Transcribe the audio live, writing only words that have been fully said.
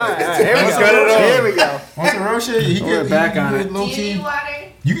Here we go. On some real shit, We're back on it. Do you need water?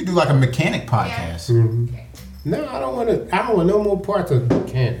 You could do like a mechanic podcast. Yeah. Mm-hmm. No, I don't want no more parts of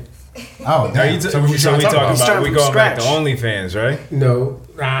mechanics. Oh, damn. So we talking about we going back to OnlyFans, right? No,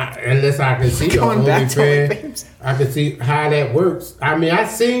 unless I can see OnlyFans. I can see how that works. I mean, I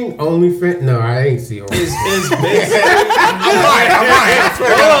seen OnlyFans. No, I ain't see OnlyFans. Is basically. I'm lying.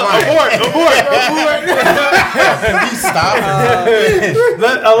 Abort. You stop.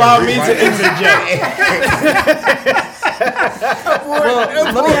 Allow me to interject. Well,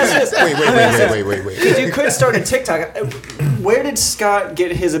 let me ask this. Wait. Because you could start a TikTok. Where did Scott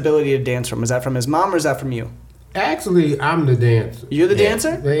get his ability to dance from? Is that from his mom or is that from you? Actually, I'm the dancer. You're the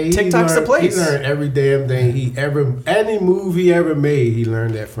dancer? TikTok's the place. He learned every damn thing any move he ever made, he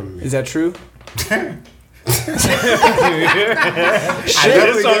learned that from me. Is that true? Shit,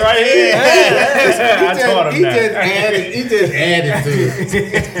 it's all right here. I taught him that. He just added to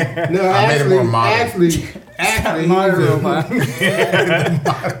it. No, actually,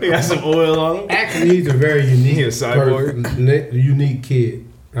 He got some oil on him. Actually, he's a very unique, He a cyborg? unique kid.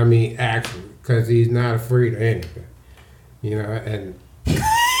 I mean, actually, because he's not afraid of anything. You know, and Two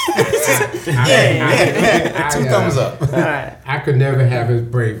thumbs up. I could never have his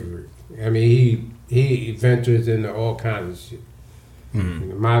bravery. I mean, he ventures into all kinds of shit.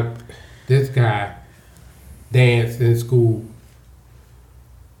 Mm-hmm. This guy danced in school.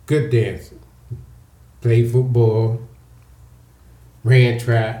 Good dancer. Played football. Ran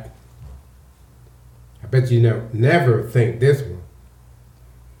track. I bet you never think this one.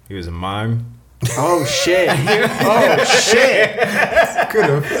 He was a mime. Oh shit! Oh shit! Could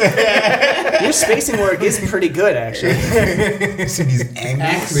have. Your spacing work is pretty good, actually. See these angles.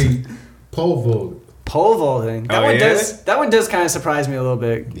 Actually, pole vaulted. Pole vaulting. That one does kind of surprise me a little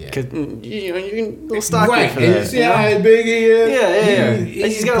bit. Yeah. Cause you can a little stocky Right, for and that. you see how big he is? Yeah.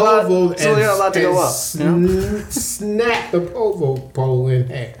 He's got a lot. So he got a lot to go up. Snap the pole in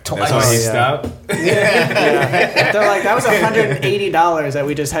half. That's why he stopped. Yeah. They're like, that was $180 that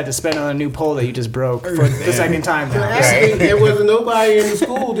we just had to spend on a new pole that you just broke for the second time now. Actually, there wasn't nobody in the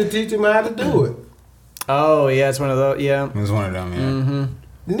school to teach him how to do it. Oh yeah, it's one of those. Yeah. It was one of them. Yeah. Mm-hmm.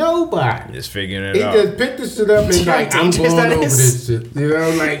 Nobody. Just figuring it He out. just picked the shit up and like, I'm dangerous going that over is. this shit. You know,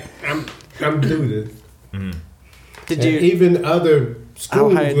 like I'm doing this. Mm. Did And you? even other How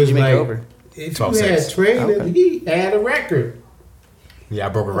schools high did was you make like, it over? if 12.6. you had training, he had a record. Yeah, I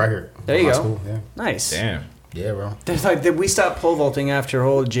broke a record. There you in my go. School. Yeah. Nice. Damn. Yeah, bro. There's like we stopped pole vaulting after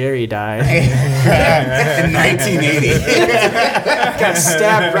old Jerry died. In 1980. Got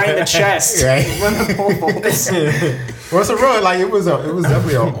stabbed right in the chest. Right. When the pole vaults. Well, it's a real like it was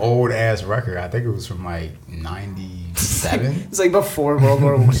definitely an old ass record. I think it was from like 97. It's like before World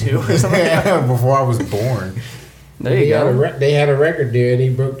War II or something. Yeah, before I was born. There you go. They had a record there, and he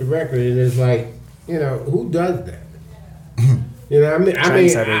broke the record. And it's like, who does that? I mean,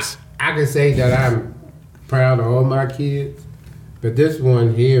 Trendsetters. I can say that I'm proud of all my kids, but this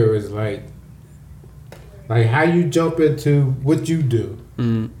one here is like how you jump into what you do.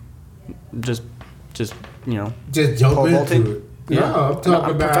 Just Just pole jump vaulting? into it. Yeah. No, I'm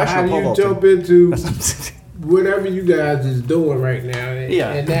talking about how professional pole you vaulting. jump into whatever you guys is doing right now.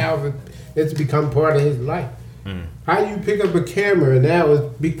 And now it's become part of his life. How you pick up a camera and now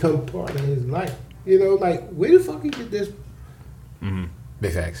it's become part of his life. Like, where the fuck you get this?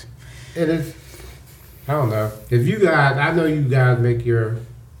 Big facts. And it's, I don't know. If you guys, I know you guys make your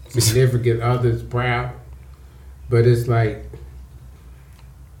significant others proud, but it's like,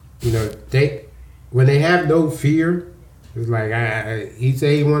 when they have no fear, it's like, he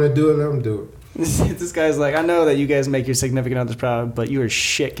say he want to do it, let him do it. This guy's like, I know that you guys make your significant others proud, but you are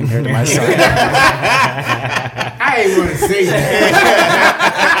shit compared to my son. I ain't want to say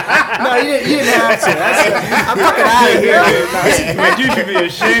that. No, you didn't have to. I'm fucking out of here. Man, you should be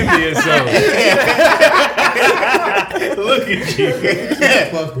ashamed of yourself. Look at you.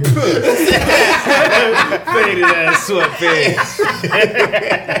 Faded ass sweatpants.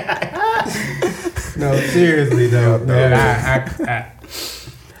 No, seriously though, man.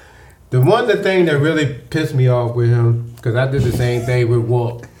 The thing that really pissed me off with him, because I did the same thing with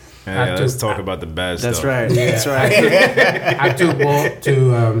Walt. Yeah, let's talk about the bad stuff. That's right. Yeah. That's right. I took Walt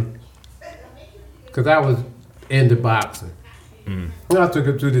to, because I was into boxing. And I took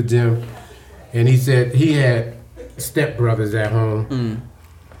him to the gym, and he said he had stepbrothers at home.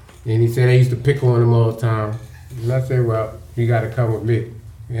 And he said they used to pick on him all the time. And I said, well, you got to come with me.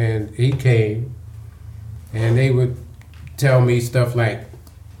 And he came, and they would tell me stuff like,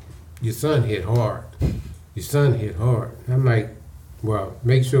 your son hit hard. Your son hit hard. I'm like, well,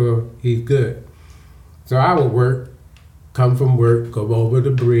 make sure he's good. So I would work, come from work, go over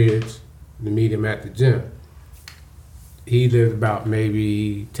the bridge to meet him at the gym. He lived about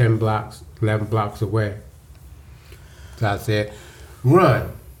maybe 10 blocks, 11 blocks away. So I said,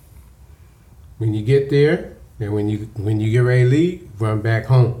 run. When you get there, and when you get ready to leave, run back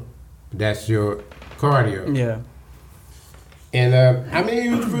home. That's your cardio. Yeah. And I mean, he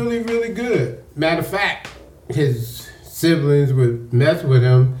was really, really good. Matter of fact, his siblings would mess with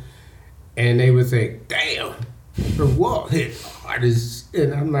him, and they would say, "Damn, the walk hit hard as,"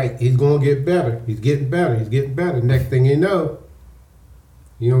 and I'm like, "He's gonna get better. He's getting better. He's getting better." Next thing you know,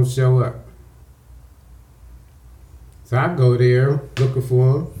 he don't show up. So I go there looking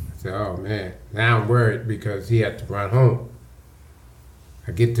for him. I say, "Oh man," now I'm worried because he had to run home.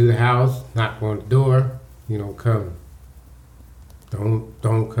 I get to the house, knock on the door. He don't come.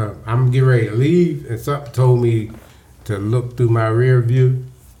 Don't come. I'm getting ready to leave, and something told me to look through my rear view,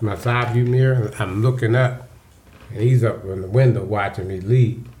 my side view mirror. I'm looking up, and he's up in the window watching me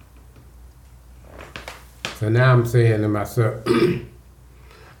leave. So now I'm saying to myself, I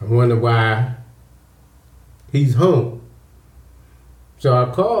wonder why he's home. So I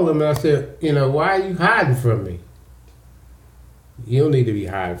called him and I said, why are you hiding from me? You don't need to be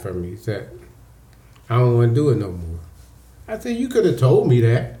hiding from me. He said, I don't want to do it no more. I said, you could have told me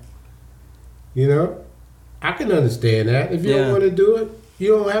that. I can understand that. If you don't want to do it,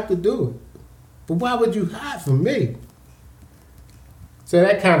 you don't have to do it. But why would you hide from me? So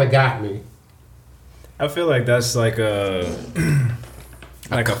that kind of got me. I feel like that's like a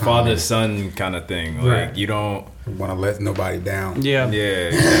father-son kind of thing. Like, right. You don't want to let nobody down. Yeah,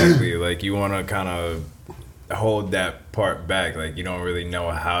 exactly. Like, you want to kind of hold that part back. Like, you don't really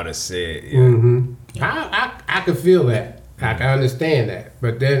know how to say it. Mm-hmm. I could feel that. I can understand that.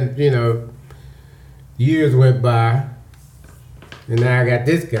 But then, years went by, and now I got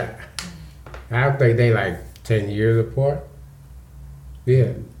this guy. I think they like 10 years apart.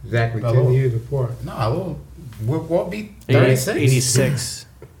 Yeah, exactly 10 years apart. No, we'll be 36. 86.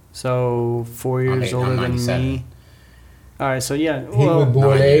 So 4 years older than me. All right, so yeah. He was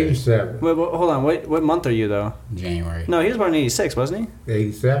born in 87. Wait, hold on. What month are you, though? January. No, he was born in 86, wasn't he?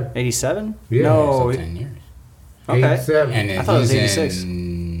 87. 87? Yeah. No. So 10 years. Okay. 87. And I thought it was 86.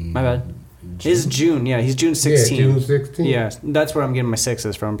 My bad. He's June. Yeah, he's June 16. Yeah, June 16. Yeah, that's where I'm getting my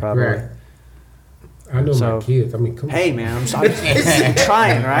sixes from, probably. Right. I know my kids. I mean, come on. Hey, man, I'm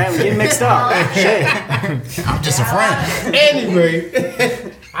trying, right? I'm getting mixed up. Shit. I'm just a friend. Anyway,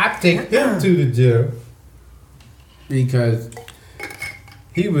 I take him to the gym because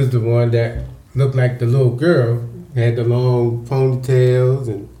he was the one that looked like the little girl, had the long ponytails,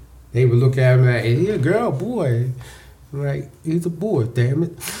 and they would look at him like, is he a girl, boy? I'm like, he's a boy, damn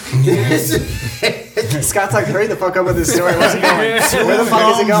it. Scott's like, hurry the fuck up with this story. Where's it going? Where the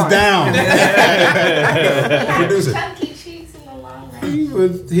fuck is it going? Down. Produce it. Chunky cheeks in the long run.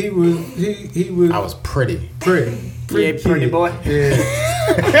 He was. I was pretty. Pretty Pretty boy. Yeah.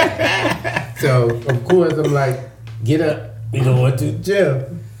 So of course I'm like, get up, we going to the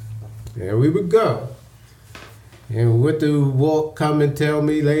gym. And we would go. And what the Walt come and tell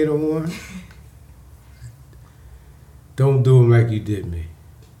me later on? Don't do him like you did me.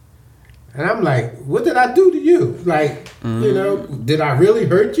 And I'm like, what did I do to you? Like, did I really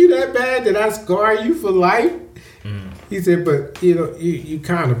hurt you that bad? Did I scar you for life? He said, but you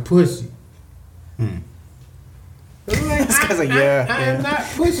kind of pushy. I'm like, This guy's like, yeah. I'm not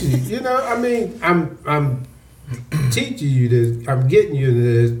pushy. I mean, I'm teaching you this. I'm getting you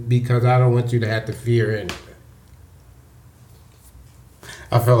this because I don't want you to have to fear anything.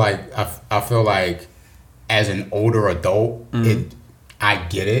 I feel like as an older adult, I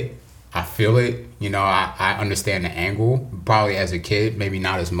get it. I feel it. I understand the angle. Probably as a kid, maybe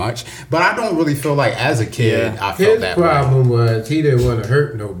not as much. But I don't really feel like as a kid, I felt that way. His problem was he didn't want to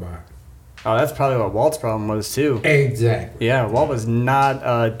hurt nobody. Oh, that's probably what Walt's problem was, too. Exactly. Yeah, Walt was not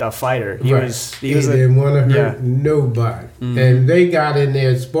a fighter. He didn't want to hurt nobody. And they got in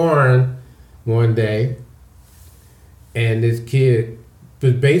there sparring one day, and this kid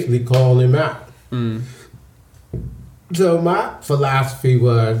was basically calling him out. So my philosophy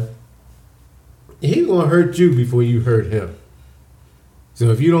was, he's going to hurt you before you hurt him.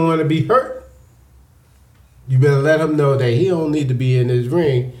 So if you don't want to be hurt, you better let him know that he don't need to be in this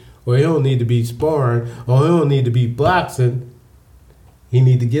ring, or he don't need to be sparring, or he don't need to be boxing. He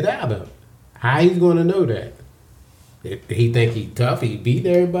need to get out of it. How he's going to know that? If he think he tough, he beat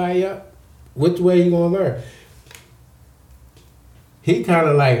everybody up, which way he going to learn? He kind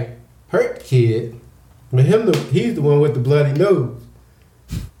of like hurt the kid, but he's the one with the bloody nose.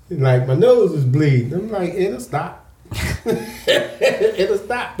 Like, my nose is bleeding. I'm like, it'll stop. It'll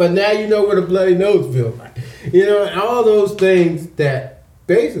stop. But now you know what a bloody nose feels like. You know, and all those things that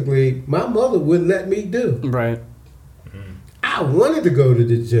basically my mother wouldn't let me do. Right. I wanted to go to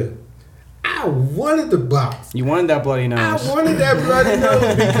the gym. I wanted to box. You wanted that bloody nose. I wanted that bloody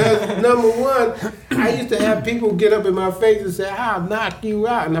nose because, number one, I used to have people get up in my face and say, I'll knock you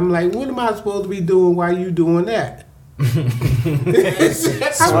out. And I'm like, what am I supposed to be doing while you doing that? So I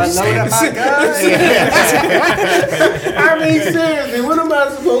know that my God. I mean, seriously, what am I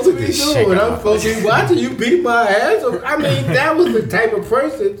supposed to be doing? I'm supposed to be watching you beat my ass? I mean, that was the type of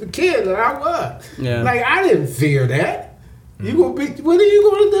person, the kid that I was. Yeah. Like, I didn't fear that. You gonna be, what are you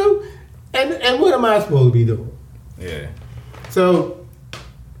going to do? And what am I supposed to be doing? Yeah. So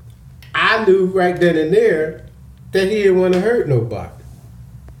I knew right then and there that he didn't want to hurt nobody.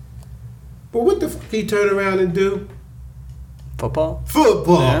 But what the fuck he turn around and do? Football?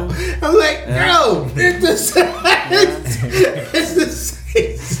 Football. Yeah. I'm like, no, it's the same. It's the same.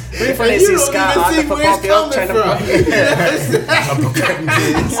 Pretty funny to see Scott on the football field trying to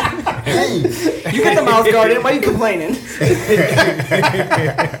Hey, You get the mouth guard in, why are you complaining?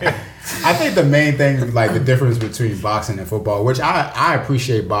 I think the main thing, like the difference between boxing and football, which I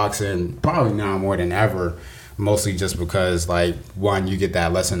appreciate boxing probably now more than ever, mostly just because, like, one, you get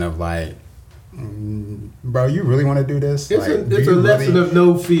that lesson of like, bro, you really want to do this? It's Like, a lesson of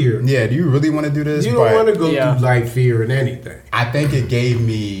no fear. Yeah, do you really want to do this? You don't want to go Yeah. through life fearing anything. I think it gave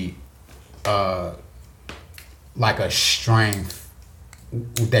me like a strength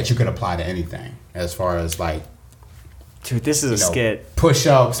that you could apply to anything, as far as like, Dude, this is a skit.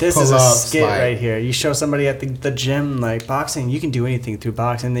 push-ups, This pull-ups, is a skit like, right here. You show somebody at the gym, like, boxing, you can do anything through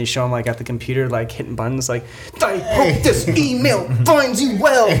boxing. They show them, like, at the computer, like, hitting buttons, like, I hope this email finds you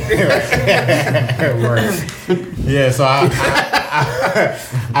well. Yeah, so I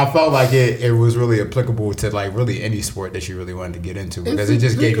felt like it was really applicable to, like, really any sport that you really wanted to get into, because it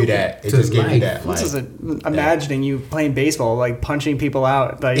just gave you that. It just gave you that. Like, This is imagining you playing baseball, like, punching people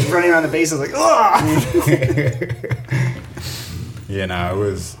out, like, running around the bases, like, ugh! yeah, no,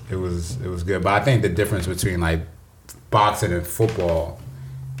 it was good. But I think the difference between like boxing and football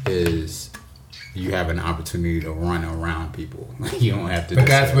is you have an opportunity to run around people. You don't have to. But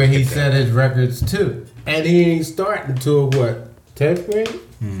that's where he set his records too. And he ain't starting until what, 10th grade?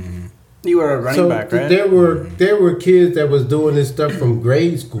 Mm-hmm. You were a running back, right? There were kids that was doing this stuff from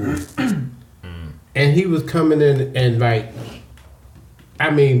grade school. And he was coming in and like, I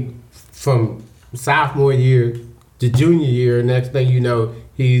mean, from sophomore year to junior year, next thing you know,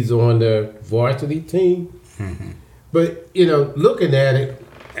 he's on the varsity team. Mm-hmm. But, you know, looking at it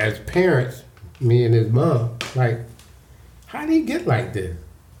as parents, me and his mom, like, how did he get like this?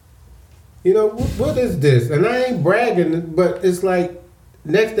 You know, what is this? And I ain't bragging, but it's like,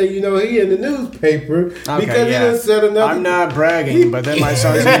 next thing you know, he in the newspaper because he done said another. I'm not bragging, but then my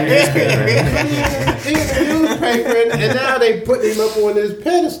son's in the newspaper. He in the newspaper, and now they put him up on this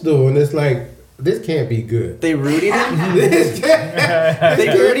pedestal, and it's like, this can't be good. They rooted him? This can't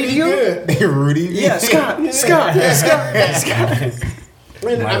They be rooted you? good. They Rudy. Yeah, Scott.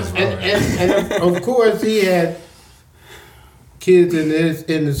 And of course, he had kids in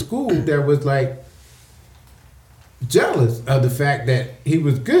the school that was like jealous of the fact that he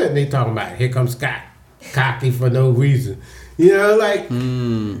was good. And they talking about, here comes Scott, cocky for no reason. You know, like,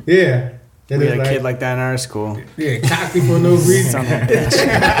 yeah. And We it's had a kid like that in our school. yeah, cocky for no reason. Son of a bitch.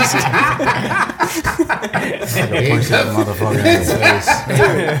 Punch that motherfucker in his face.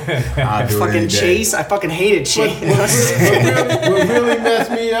 I'll do it any Fucking day. Chase. I fucking hated Chase. What really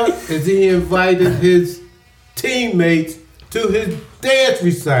messed me up is he invited his teammates to his dance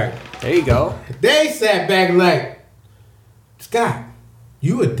recital. There you go. They sat back like, Scott,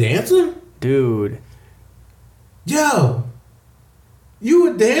 you a dancer? Dude. Yo,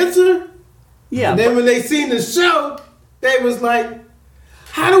 you a dancer? Yeah. And then when they seen the show, they was like,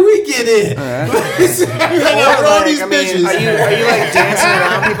 how do we get in? Alright. All these bitches. Are you like dancing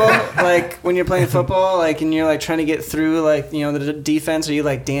around people? Like when you're playing football, like and you're like trying to get through like, you know, the defense, are you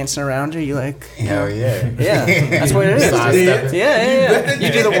like dancing around her? You like Hell yeah. yeah, that's what it is. Sidestepping. Yeah. You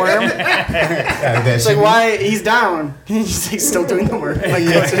do the worm. That It's like shit- why he's down. He's like still doing the worm. Like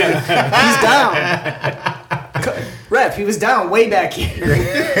he's down. Ref, he was down way back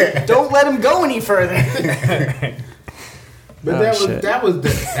here. Don't let him go any further. But that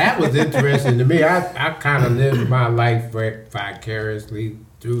was interesting to me. I kind of lived my life vicariously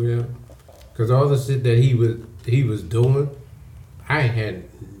through him, because all the shit that he was doing, I had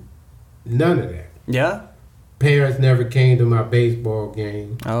none of that. Yeah. Parents never came to my baseball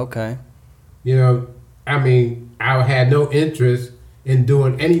game. Oh, okay. You know, I mean, I had no interest in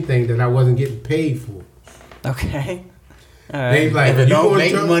doing anything that I wasn't getting paid for. Okay. They like If it you don't gonna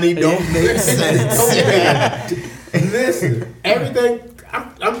make try- money, don't make sense. Listen, everything.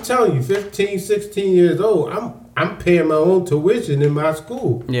 I'm telling you, 15, 16 years old. I'm paying my own tuition in my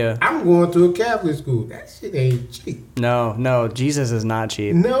school. Yeah. I'm going to a Catholic school. That shit ain't cheap. No, Jesus is not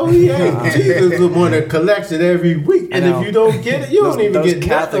cheap. No, he ain't. Jesus is the one that collects it every week. And know. if you don't get it, you don't even those get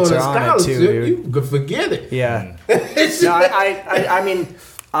Catholics nothing on a are on it too, scholarship. dude. You can forget it. Yeah. No, I mean,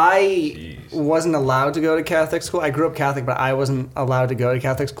 I wasn't allowed to go to Catholic school. I grew up Catholic, but I wasn't allowed to go to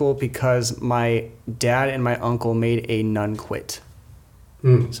Catholic school because my dad and my uncle made a nun quit.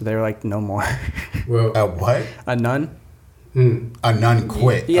 So they were like, no more. Well, A what? A nun? A nun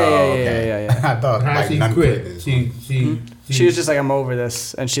quit. Yeah, Oh, yeah, okay. yeah. I thought how like she nun quit? is- She was just like, I'm over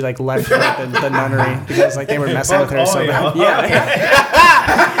this, and she like left like, the nunnery because like they were messing with her so bad.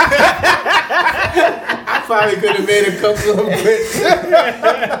 I probably could have made a couple of them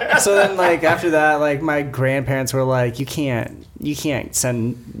quit. So then like after that, like my grandparents were like, you can't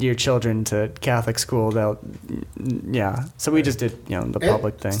send your children to Catholic school. Yeah. So we just did the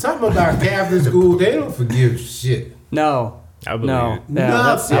public thing. Something about Catholic school, they don't forgive shit. No. I believe No. it. Yeah,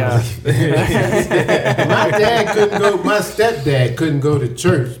 that's, yeah. My stepdad couldn't go to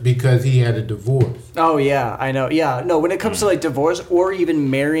church because he had a divorce. Oh yeah, I know. Yeah. No, when it comes to like divorce or even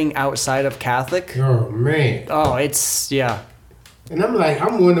marrying outside of Catholic, Oh man. oh, it's yeah. And I'm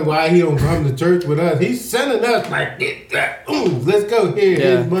wondering why he don't come to church with us. He's sending us like, get that. Let's go here. Yeah.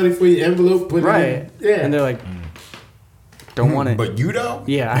 Here's money for your envelope. Put Right. it in. Yeah. And they're like, don't want it. But you though?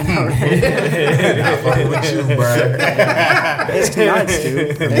 Yeah, I know. I fucking with you, bro. It's nuts,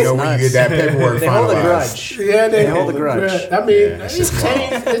 dude. It's You know when you nuts. get that paperwork They hold a finalized. grudge. Yeah, They hold a grudge. I mean, Yeah,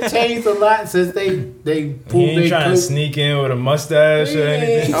 it changed a lot since they He pulled ain't their trying to coat. sneak in with a mustache or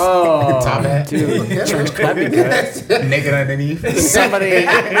anything. Oh, Top hat. dude. That'd be good. Naked underneath. Somebody,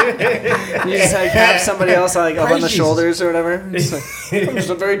 you just like have somebody else like up on the Jesus. shoulders or whatever. It's like, I'm just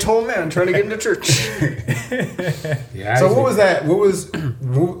a very tall man trying to get into church. Yeah, So what was that?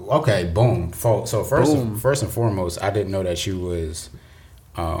 Okay, boom. So first and foremost, I didn't know that she was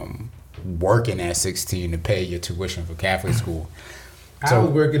working at 16 to pay your tuition for Catholic school. I was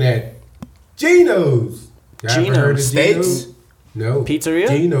working at Gino's. Y'all ever heard of Steaks? Gino's? No. Pizzeria?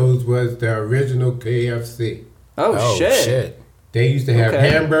 Gino's was the original KFC. Oh, shit. They used to have Okay.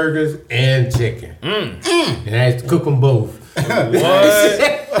 hamburgers and chicken. And I used to cook them both. What?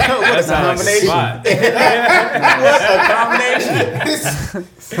 That's a Combination. spot.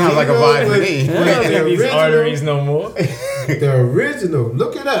 Sounds like a vibe to me. I don't think these arteries no more. The original.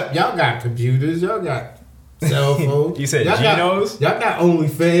 Look it up. Y'all got computers. Y'all got cell phones. You said y'all Gino's? Y'all got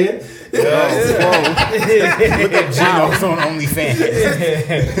OnlyFans. Look at Gino's on OnlyFans.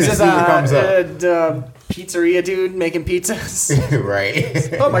 This is comes up. a pizzeria dude making pizzas.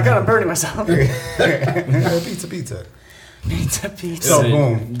 Right. Oh my god, I'm burning myself. Pizza. Pizza. So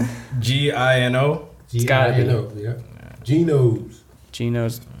boom. Gino. gotta be. Gino, yeah. Gino's.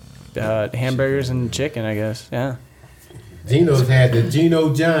 Gino's hamburgers and chicken, I guess. Yeah. Gino's had the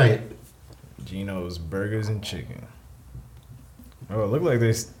Gino Giant. Gino's burgers and chicken. Oh, it looked like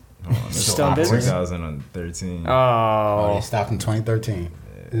this. Still in business? 2013. Oh, Oh. they stopped in 2013.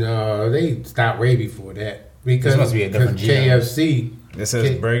 No, they stopped way before that. Because This must be a different Gino's. KFC. It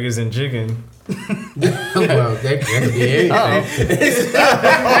says burgers and chicken. Well, that could be anything. That's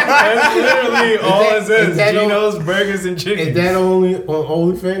literally all it is says. that Gino's burgers and chicken. Is that only on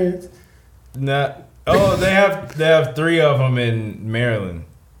OnlyFans? Nah. Oh, they have 3 of them in Maryland.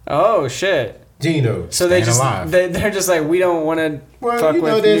 Oh shit. Gino's. So they Staying just alive. they're just like, we don't want to fuck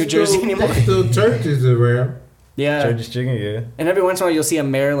with there's New Jersey still, anymore. There's still churches around. Yeah. Church's chicken, yeah. And every once in a while you'll see a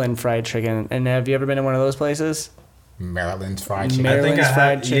Maryland fried chicken. And have you ever been to one of those places? Maryland's fried chicken. Maryland's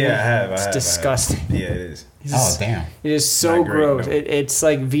fried chicken. Yeah, I have. It's disgusting. Yeah, it is. Oh damn. It is so Not great, gross. no. It's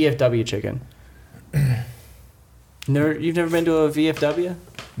like VFW chicken. You've never been to a VFW?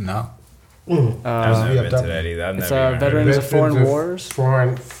 No. I've never been to that either. I've It's never even heard Veterans of of it. Foreign Wars.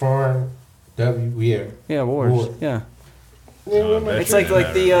 Foreign yeah. Yeah, wars. War. Yeah. Oh, It's like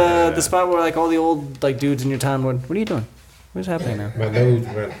veteran, the spot where like all the old like dudes in your town would. What are you doing? What's happening now? My nose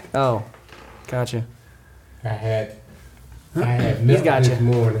went. Oh, gotcha. I had milk He's got this you.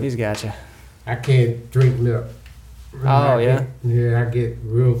 morning. He's gotcha. I can't drink milk. Oh, yeah? I get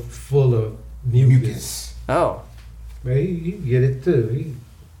real full of mucus. Oh, But he get it too.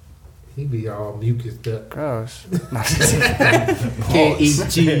 He be all mucused up. gross. Can't eat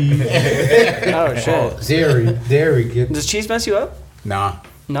cheese. Oh shit. Dairy get. Does cheese mess you up? Nah.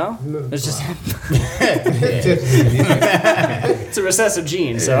 No. No. It's just Just- it's a recessive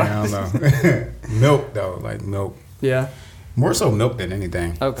gene. So Yeah, I don't know. Milk though, like milk. yeah. More so milk than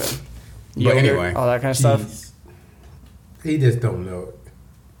anything. Okay. But anyway. all that kind of stuff. cheese. He just don't know it.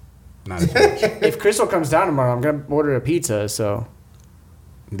 Not as much. If Crystal comes down tomorrow, I'm gonna order a pizza. So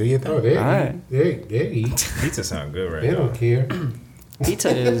Do you Oh, think? they Alright. eat. They eat. Pizza sound good right They now. don't care. pizza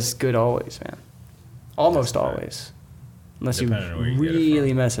is good always, man. Almost always, unless you Depending on where you get it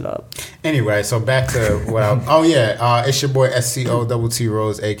really mess it up. Anyway, so back to what it's your boy SCO Double T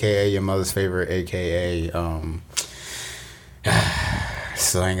Rose, aka your mother's favorite, aka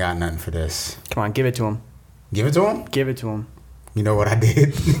still ain't got nothing for this. Come on, give it to him. Give it to him. Give it to him. You know what I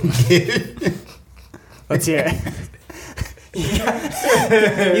did? Let's hear it.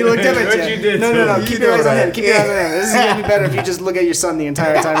 You looked up at What you. you did No, to no, no. him. Keep You your know eyes on what I- him. Keep your eyes on him. This is gonna be better if you just look at your son the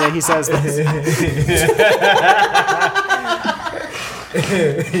entire time that he says this. You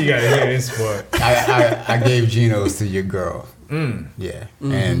gotta hear this part. I gave Geno's to your girl. Yeah,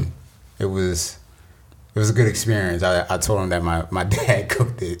 Mm-hmm. and it was a good experience. I told him that my dad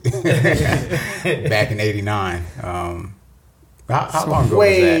cooked it back in '89. How long ago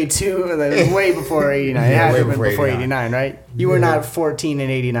Way was way before 89. It Yeah, had way to have been before before 89. 89, right? You were not 14 in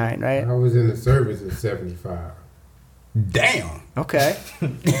 89, right? I was in the service in 75. that? Damn. Okay.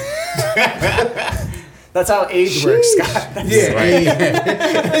 That's how age works, Scott. Yeah. Right.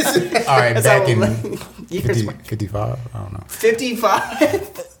 All right, That's back how in years 55. I don't know.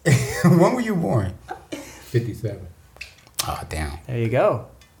 55. When were you born? 57. Oh, damn. There you go.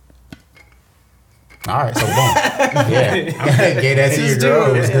 All right, so boom. Yeah, I gave that to your Just girl.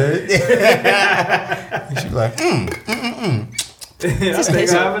 do It was it. good. She was like, I think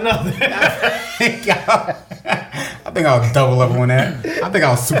I have another. I think I'll double up on that. I think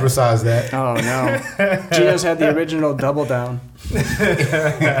I'll supersize that. Oh, no. Gino's had the original double down.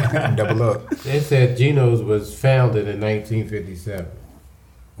 Double up. They said Gino's was founded in 1957.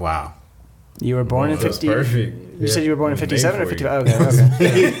 Wow. You were born in That's 50. perfect. You said you were born in Made 57 or for you. 55?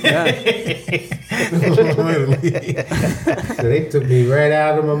 Okay. Yeah. So they took me right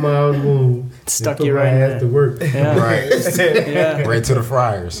out of my mom's womb. Stuck and you put right my in ass there. to work. Yeah. Right. Yeah. Right to the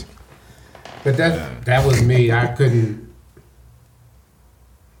fryers. But that was me. I couldn't.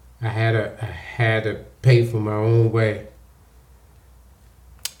 I had to pay for my own way.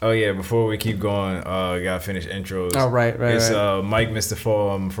 Oh yeah, before we keep going, gotta finish intros. Oh, right. It's Mike, Mr.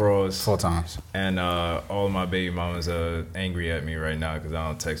 Froze, 4 times. and all of my baby mamas are angry at me right now because I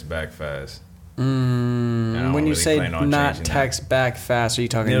don't text back fast. I When don't you really say plan on not changing text back fast, are you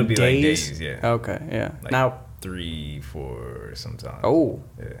talking It'll be like days? days, yeah. Okay, yeah. Like Now, 3, 4 sometimes. oh,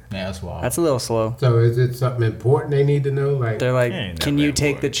 Yeah. Yeah, that's wild. that's a little slow. So is it something important they need to know? Like, They're like, Ain't that can you bad,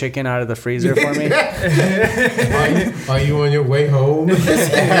 take boy." the chicken out of the freezer for me? are you on your way home?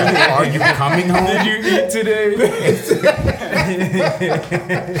 Are you coming home? Did you eat today?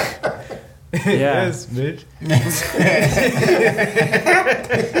 Yeah. Yes, bitch.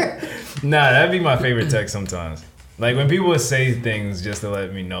 Nah, that'd be my favorite text sometimes. Like when people would say things just to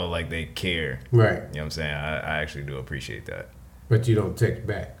let me know like they care. Right. You know what I'm saying? I actually do appreciate that. But you don't text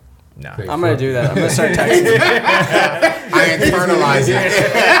back. Nah. Say, I'm gonna do that. I'm gonna start texting. I internalize it.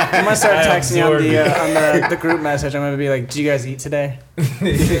 I'm gonna start texting you absorb on the group message. I'm gonna be like, "Did you guys eat today?"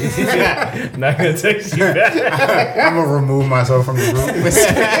 Not gonna text you back. I'm gonna remove myself from the group.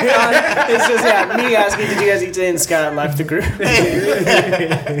 It's just me asking, "Did you guys eat today?" And Scott left the group.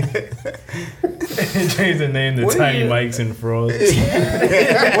 Change the name to What do Tiny you- Mikes and Froze. What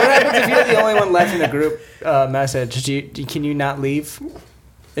happens if you're the only one left in the group message? Can you not leave?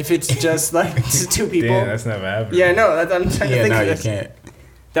 If it's just like just 2 people? Damn, that's never happened. Yeah, no, I'm trying to Yeah, think no, of you this. can't.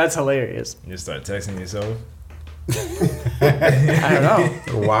 That's hilarious. You just start texting yourself. I don't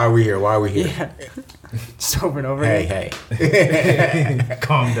know. Why are we here? Why are we here? Yeah. Just over and over Hey, again. hey.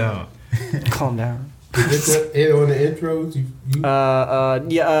 Calm down. Calm down. Is it on the intros? You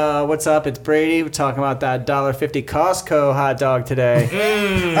What's up? It's Brady. We're talking about that $1.50 Costco hot dog today.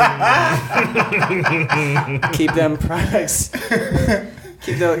 Keep them products.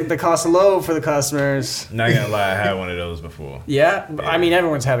 Keep the cost low for the customers. Not gonna lie, I had one of those before. Yeah, I mean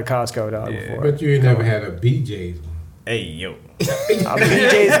everyone's had a Costco dog Yeah. before. but you ain't never had a BJ's one. Hey, yo. A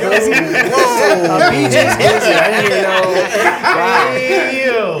BJ's glizzy. A BJ's glizzy. I didn't even know. Wow. Hey,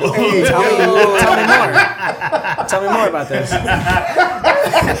 yo. Tell me more. Tell me more about this.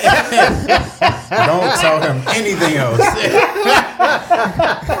 Don't tell him anything else.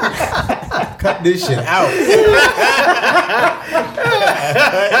 Cut this shit out.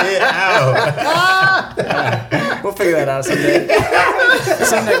 Cut it out. We'll figure that out someday.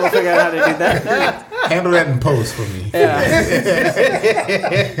 Someday we'll figure out how to do that. Handle that in post for me. Yeah.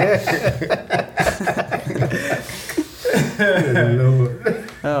 Lord.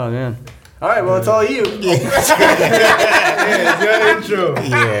 Oh man. All right, well, it's all you. Yeah, your intro.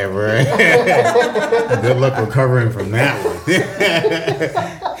 Yeah, bro. Good luck recovering from that one.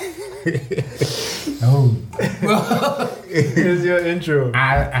 Oh. Here's your intro. Do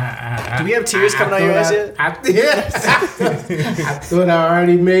we have tears coming out your eyes yet? Yes. I thought I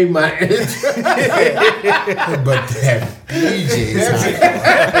already made my intro. But that BJ's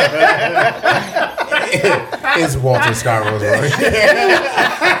it's Walter Scott Rosewater.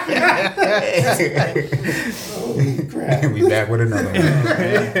 Holy crap. We back with another one.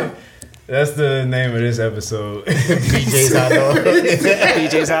 That's the name of this episode. BJ's hot dog.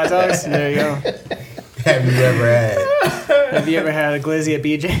 BJ's hot dogs? There you go. Have you ever had Have you ever had a glizzy at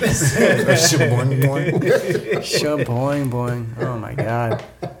BJ's? a shaboing one? Shaboing boing. Oh my god.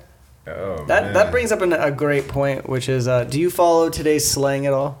 Oh, That brings up a great point, which is, do you follow today's slang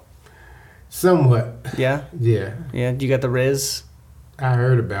at all? Somewhat. Yeah? Yeah. Yeah? You got the Riz? I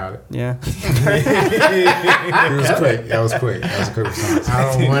heard about it. Yeah. It was quick. That was quick response.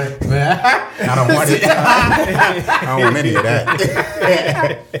 I don't want it. I don't want it. I don't want any of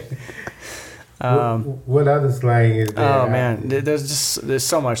that. What other slang is there? Oh man, there's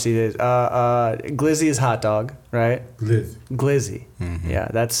so much these days. Glizzy is hot dog, right? Glizzy. Glizzy. Mm-hmm. Yeah,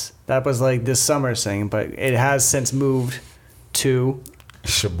 that was like this summer's thing, but it has since moved to.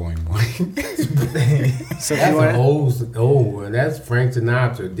 Shaboing one. So if That's you an want, old one. That's Frank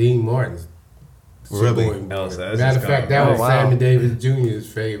Sinatra, Dean Martin's. Really? Shaboing Boy. Elsa, that's Matter of just fact, gone. that was Oh, wow. Sammy Davis Jr.'s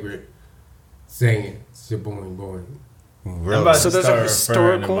favorite singing. Shaboing Boy. I'm Really? about So to those are start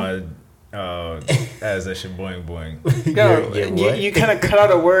referring historical? to my as a shaboing boing. no, Yeah, what? you kind of cut out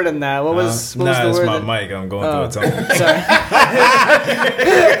a word in that. What was Nah, the it's word? my that- mic. I'm going Oh, through a tunnel. sorry.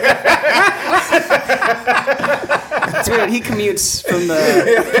 It's weird. He commutes from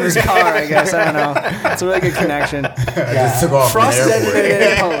his car, I guess. I don't know. It's a really good connection. I just took off Frost from the edited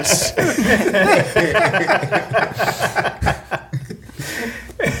airport. it in post.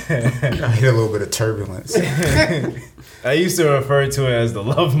 I hit a little bit of turbulence. I used to refer to it as the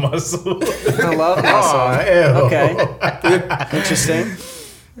love muscle. I love muscle. Okay. Interesting.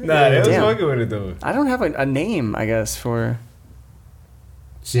 Nah, they was Damn. fucking with it though. I don't have a name, I guess, for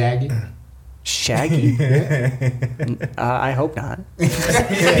Shaggy. Shaggy. I hope not. Is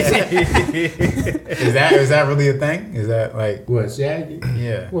that really a thing? Is that like What, Shaggy?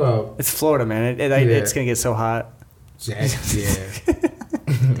 yeah? Well, It's Florida, man. It's gonna get so hot. Shaggy, yeah.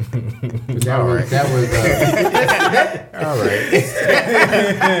 All right. That was All right.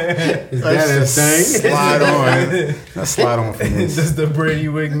 is that a thing? Slide on. Let's slide on from this. Does the Brady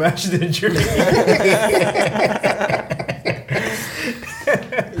wig match the drink?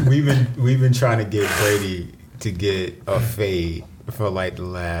 We've been trying to get Brady to get a fade for like the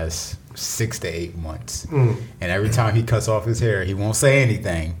last 6 to 8 months, and every time he cuts off his hair, he won't say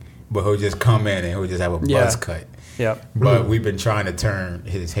anything, but he'll just come in and he'll just have a buzz cut. Yep. But we've been trying to turn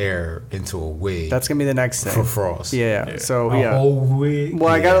his hair into a wig. That's gonna be the next thing. for Frost. Yeah. So A yeah. whole wig.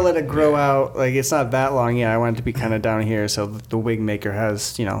 Well, I gotta let it grow out. Like it's not that long. Yeah, I want it to be kind of down here, so the wig maker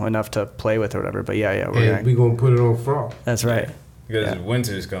has enough to play with or whatever. But yeah, And we gonna put it on Frost. that's right. Because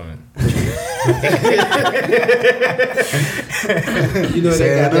winter's coming. You know they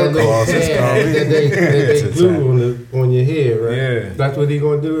Santa got that little Claus is pad coming. that they It's a glue on your head, right? Yeah. That's what he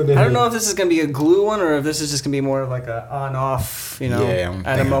gonna do. And then I don't know if this is gonna be a glue one or if this is just gonna be more of like a on-off. Yeah, I'm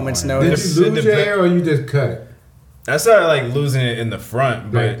at a thinking moment's on Did notice. you It lose your depend- hair or you just cut it? I started like losing it in the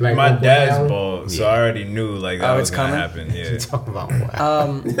front, but Like my Uncle dad's Al? bald, so Yeah. I already knew like that Oh, was it's gonna coming? happen. Yeah. Talk about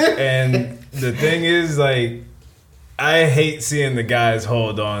wow. And the thing is, like, I hate seeing the guys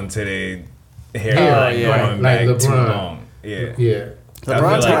hold on to their hair like yeah. going Like back too LeBron. long. Yeah. Yeah. I feel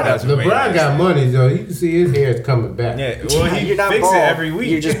LeBron's like got that's way LeBron got nasty. money though. You can see his hair is coming back. Yeah, well, he You're not fixes bald. it every week.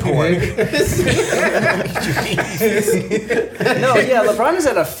 You're just poor. No, yeah, LeBron has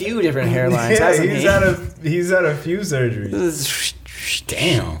had a few different hairlines, yeah, hasn't he's he? had a few surgeries.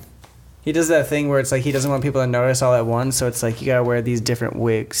 Damn. He does that thing where it's like he doesn't want people to notice all at once, so it's like you gotta wear these different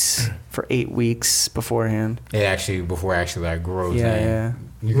wigs for 8 weeks beforehand. Before it actually like grows Yeah, in. yeah.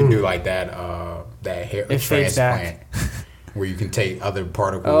 You can do like that hair It fades transplant back. where you can take other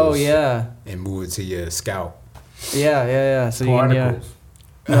particles Oh yeah, and move it to your scalp. yeah. So you can, Particles.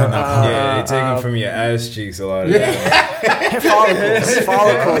 Yeah, they take them from your ass cheeks a lot of times. follicles.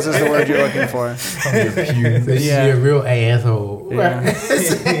 Follicles is the word you're looking for. This Yeah. is a real asshole. Yeah.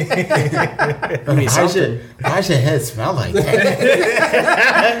 I mean, something. Why should head smell like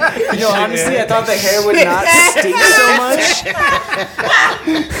that? Honestly, I thought the hair would not stink so much.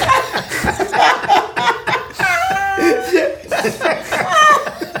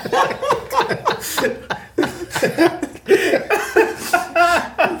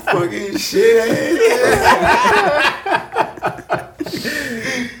 Fucking shit.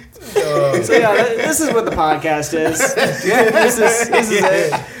 So yeah, this is what the podcast is. This is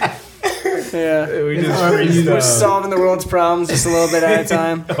it. Yeah. We're solving the world's problems just a little bit at a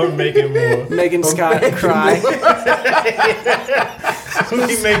time. Or making more. Making Scott cry.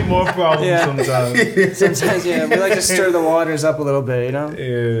 We make more problems sometimes. Sometimes, yeah, we like to stir the waters up a little bit, you know?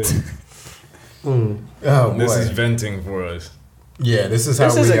 Yeah. Oh boy. This is venting for us. Yeah, this is how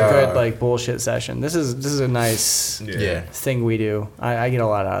This is we. a good like bullshit session. This is a nice Yeah. thing we do. I get a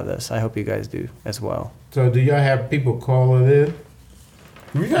lot out of this. I hope you guys do as well. So do y'all have people calling in?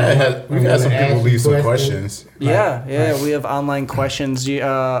 We've had some people leave some questions. Yeah. We have online questions.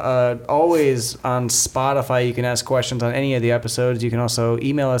 Always on Spotify, you can ask questions on any of the episodes. You can also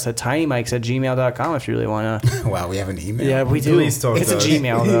email us at tinymics@gmail.com if you really want to. Wow, we have an email. Yeah, we do. Please talk It's to a us.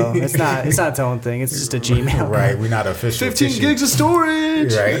 Gmail though. It's not its own thing. It's just a Gmail. Right, we're not official. 15 tissue. gigs of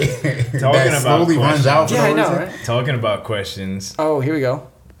storage. Right. Talking That about slowly runs out. for Yeah, I no know, reason. right? Talking about questions. Oh, here we go.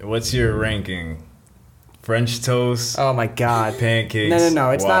 What's your ranking? French toast, Oh my God. pancakes.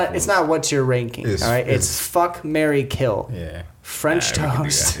 No. It's waffles. not what's your ranking. It's- all right. It's it's- fuck, marry, kill. Yeah. French Nah, we can do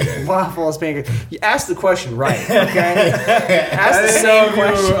toast, that. waffles, pancakes. You ask the question right, okay? Ask I the didn't know same if you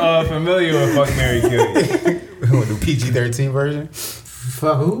question. were familiar with fuck, marry, kill. The PG-13 version.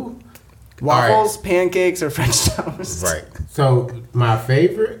 For who? Waffles, pancakes, or French toast. Right. So my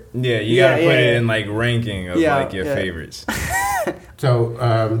favorite. Yeah, you Yeah, gotta put yeah. it in like ranking of Yeah, like your yeah. favorites. So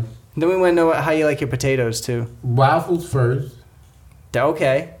Then we want to know how you like your potatoes too. waffles first,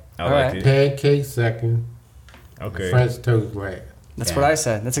 Okay. I All like right. it. pancakes second, Okay. French toast last. That's Yeah. what I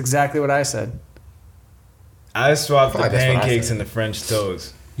said. That's exactly what I said. I swapped I the feel like that's what I pancakes said. and the French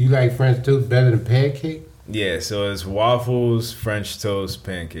toast. You like French toast better than pancake? Yeah, so it's waffles, French toast,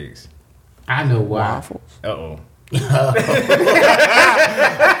 pancakes. I know why. Waffles. Uh-oh.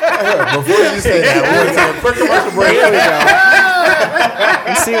 Before you say that, we're going to take a quick commercial break. Here we go.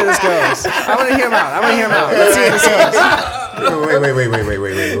 Let's see where this goes. I want to hear him out. Let's see where this goes. Wait. Let him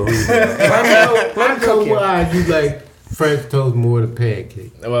I know cook you. why you like French toast more than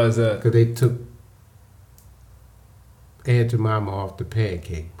pancake. What was that? Because they took Aunt Jemima off the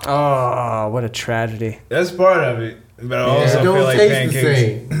pancake. Oh, what a tragedy. That's part of it. But I Yeah, also it don't feel like taste pancakes. the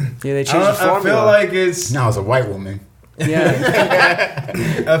same. Yeah, they I, changed the don't- I formula. feel like it's. Now it's a white woman. Yeah.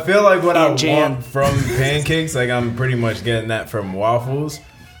 I feel like what I And jam. want from pancakes, like I'm pretty much getting that from waffles.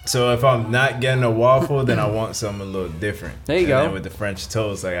 So if I'm not getting a waffle, then I want something a little different. There you and go. Then with the French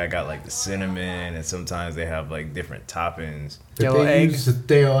toast, like I got like the cinnamon, and sometimes they have like different toppings. But Yellow they egg. use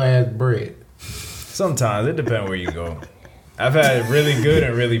stale ass bread. Sometimes it depends where you go. I've had really good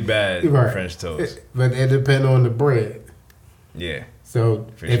and really bad Right. French toast. But it depends on the bread. Yeah, So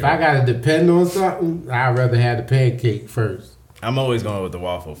For if sure. I gotta depend on something, I'd rather have the pancake first. I'm always going with the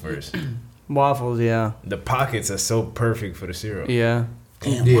waffle first. Waffles, yeah. The pockets are so perfect for the syrup. Yeah.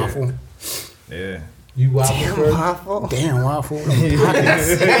 Damn Yeah. waffle. Yeah. You waffle Damn first. waffle. Damn waffle.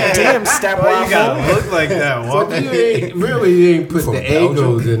 Damn step Why you gotta waffle. look like that? Well, Waffle? you ain't put From the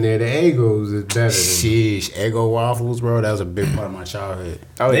Belgium? Eggos in there. The Eggos is better than. Sheesh, Eggo waffles, bro. That was a big part of my childhood.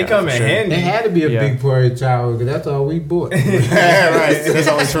 Oh, They yeah, come for in sure. handy. It had to be a Yeah. big part of your childhood because that's all we bought. Yeah, right. That's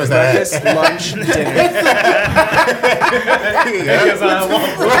the only choice I had. Breakfast, lunch, dinner. Because I want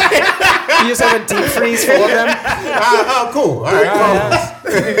You just have a deep freeze full of them. Oh, cool. All right, waffles.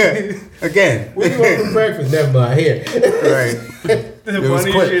 Again. What do you want for breakfast? Never mind. Here. Right. the It was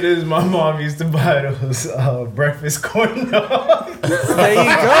funny quick. shit is my mom used to buy those breakfast corn dogs. There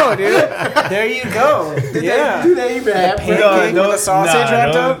you go, dude. There you go. Yeah. Do they even have Pancake breakfast? with a sausage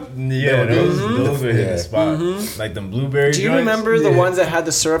wrapped up? Yeah, those would hit Yeah. the spot. Like them blueberry Do you joints. remember the Yeah. ones that had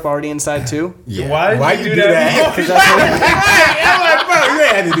the syrup already inside too? Yeah. Why did you do that? Because that's what I'm like, bro, you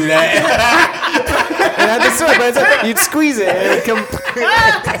ain't had to do that. it had the syrup. But it's like, you'd squeeze it and it would come.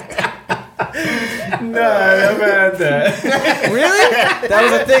 Nah, I never had that. Really? That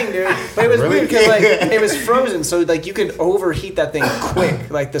was a thing, dude. But it was Really? weird because like it was frozen, so like you could overheat that thing quick.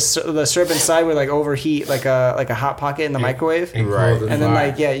 Like the syrup inside would like overheat like a hot pocket in the microwave. And Right. cause a And then fire.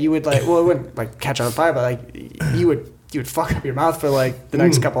 like yeah, you would like it wouldn't like catch on fire, but like you would fuck up your mouth for like the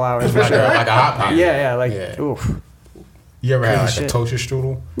next couple hours for Like sure. a hot pot. Yeah, like Yeah. oof. You ever had like Crazy a shit. toaster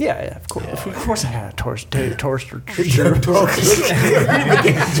strudel? Yeah, of course. Of course I had a toaster. Joe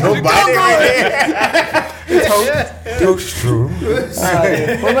Biden. Toast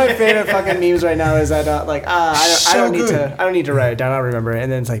strudel. One of my favorite fucking memes right now is that I don't need good. to write it down. I'll remember it.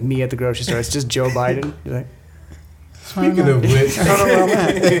 And then it's like me at the grocery store. It's just Joe Biden. You're like, Speaking of which, I don't know where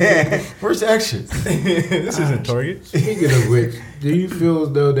I'm at. Where's the exit? This isn't Target. speaking of which, do you feel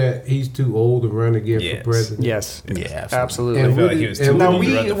as though that he's too old to run again Yes. for president? Yes. Yeah, Absolutely. I And feel what like do he you- was and too what old do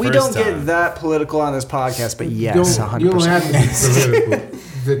to you- run the We first don't time. get that political on this podcast, but yes, You 100%. don't have to be political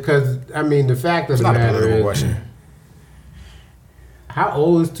because I mean the fact of It's the not a matter political is, question. how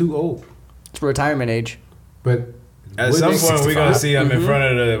old is too old? It's retirement age. But At wouldn't some they- point, we're gonna see him Mm-hmm. in front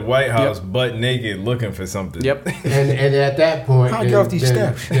of the White House, butt naked, looking for something. Yep. and at that point, I'll get off these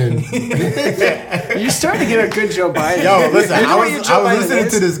steps. You're starting to get a good Joe Biden. Yo, listen, You know I what your was Joe Biden listening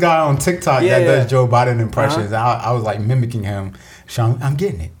is? to this guy on TikTok Yeah, that yeah. does Joe Biden impressions. I was like mimicking him. Sean, I'm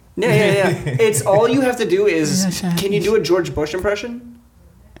getting it. Yeah. It's all you have to do is, can you do a George Bush impression?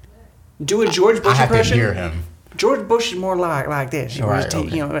 Do a George I Bush have impression. to hear him. George Bush is more like this. You, Right, just take,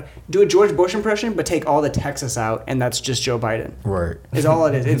 okay. you know, do a George Bush impression, but take all the Texas out, and that's just Joe Biden. Word. Is all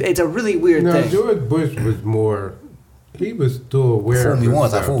it is. It's a really weird No, thing. George Bush was more. He was still aware. Fool of me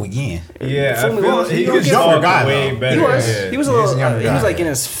once, I himself. fool again. Yeah, I Fool me feel once, he you don't could get- talk Younger guy, way though. better. He was. Yeah. He was a He is little. a younger He was guy. like in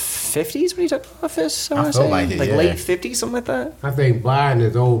his 50s when he took office. I I want to feel say like it, yeah. late 50s, something like that. I think Biden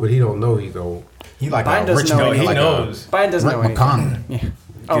is old, but he don't know he's old. He like Biden a doesn't rich know man. No, he like knows. Biden doesn't Rick know anything. McConnell. Yeah.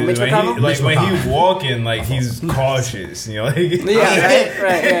 Oh, Mitch when McConnell. he, like Mitch when McConnell. he's walking, like he's cautious. You know, like, Yeah.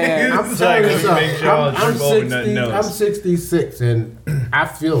 Right. Yeah. I'm It's telling like, you make something. sure I don't I'm trip over nothing 60. I'm else. 66, and I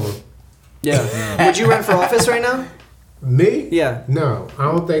feel him. Yeah. Would you run for office right now? Me? Yeah. No, I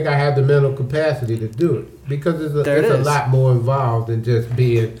don't think I have the mental capacity to do it because There it it's a is. lot more involved than just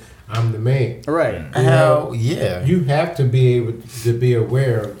being I'm the man. Right. Hell yeah. You have to be able to be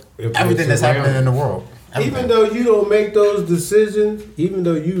aware of Everything that's happening in the world. Everything. Even though you don't make those decisions, even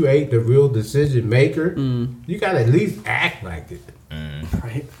though you ain't the real decision maker, you gotta at least act like it.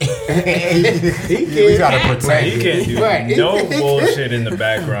 Right. we gotta pretend. He can't do Right. no bullshit in the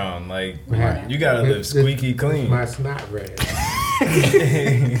background. Like you gotta live squeaky clean. My snot rag.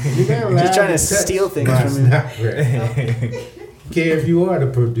 You gotta allow Just trying to me steal touch things my from you. snot rag. Care if you are the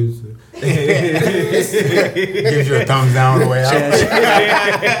producer. Gives you a thumbs down on the way out.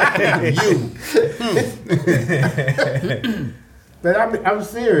 You. But I'm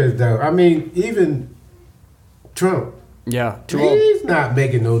serious though. I mean, even Trump, Yeah. Too old. he's not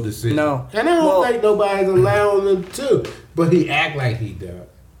making no decision. No. And I don't Well- think nobody's allowing him to. But he act like he does.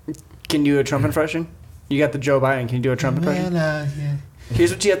 Can you do a Trump impression? You got the Joe Biden. Can you do a Trump impression? Yeah.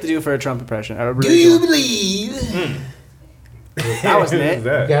 Here's what you have to do for a Trump impression. A really Do you good one. believe? That wasn't Who's it.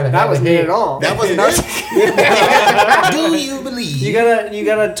 that? That wasn't it at all. That wasn't it? Do you believe? You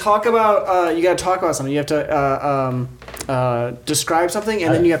gotta talk about something. You have to describe something,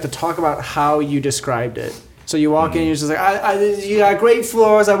 and then you have to talk about how you described it. So you walk in, you're just like, you got great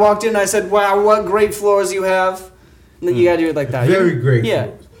floors. I walked in, and I said, wow, what great floors you have. And then you gotta do it like that. Very great. Yeah.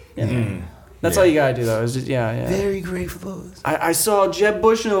 floors. Yeah. That's all you gotta do though. Is just, yeah. Very grateful. I saw Jeb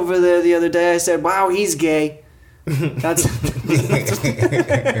Bush over there the other day. I said, wow, he's gay. That's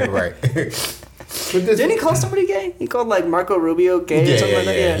Right. But this, Didn't he call somebody gay? He called like Marco Rubio gay or something like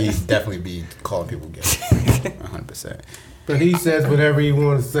that. Yeah. He's definitely be calling people gay. 100%. but he says whatever he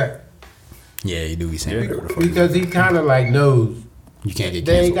wants to say. Yeah, he do be saying whatever the fuck. Because he kind of like knows You can't get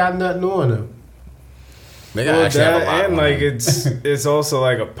they ain't canceled. got nothing on him. They Well, actually have a that, lot and on like them. it's also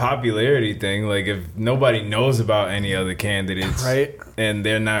like a popularity thing. Like if nobody knows about any other candidates, Right. and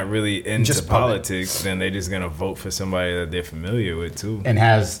they're not really into Just public. politics, then they're just gonna vote for somebody that they're familiar with too. And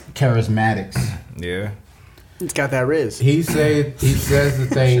has charismatics. Yeah, He's got that Riz. He says the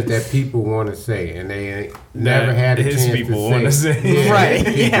things that people want to say, and they ain't never That had a his chance people to wanna say. say. it. Yeah.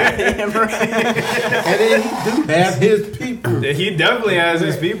 Right. Yeah. Right. And then he do have his people. he definitely has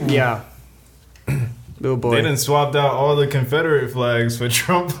his people. Yeah. Little boy. They done swapped out all the Confederate flags for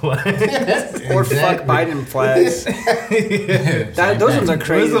Trump flags. Or fuck Exactly. Biden flags. Those ones are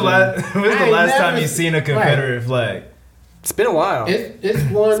crazy. When's the I ain't last time never- you seen a Confederate flag? It's been a while. It's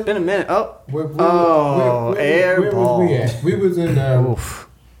one. It's been a minute. Oh. Where Air ball. was we at? We was in Oof.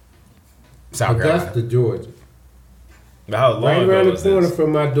 South Carolina. Augusta, Georgia. How long Right ago around the was corner this?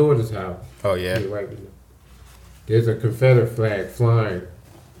 from my daughter's house. Oh, yeah. Right there. There's a Confederate flag flying,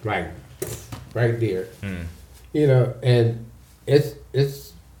 like right there. You know, and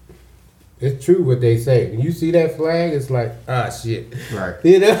it's true what they say. When you see that flag, it's like, ah, shit. Right.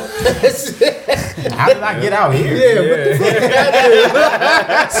 You know? How did I get out here? Yeah, what the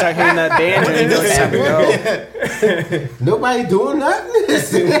fuck? Start hearing that banjo. You know it's time to go. Nobody doing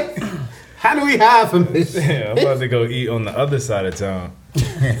nothing? How do we hide from this? Yeah, I'm about to go eat on the other side of town.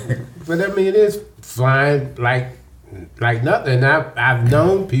 But I mean, it is flying like nothing. I've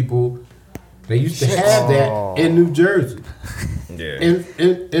known people. They used to have that in New Jersey.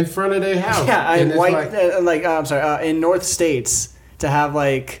 Yeah. in front of their house. Yeah, and it's I'm sorry, in North States to have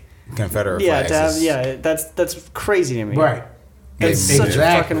like Confederate yeah, flags. to have is- yeah, that's crazy to me. right. It's such a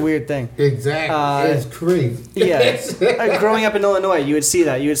fucking weird thing. Exactly. It's crazy. Yeah, growing up in Illinois, you would see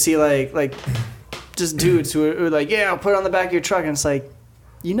that. You would see like just dudes who were like, yeah, I'll put it on the back of your truck, and it's like,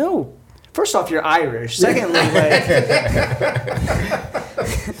 first off, you're Irish. Secondly, like,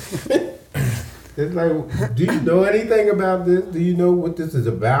 it's like, do you know anything about this? Do you know what this is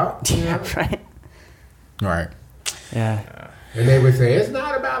about? yeah, right. Right. Yeah. And they would say, it's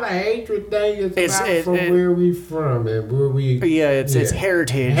not about a hatred thing. It's about where we from and where we... Yeah, it's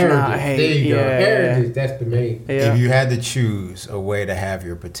heritage, not hate. There you go. Yeah. Heritage, that's the main. Yeah. If you had to choose a way to have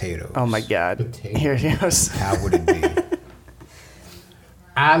your potatoes, Oh my God. Potatoes. Here it goes. how would it be?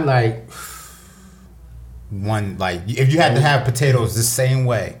 I like... One, like, if you had to have potatoes the same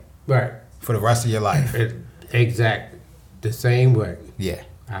way Right. for the rest of your life. Exactly. The same way. Yeah.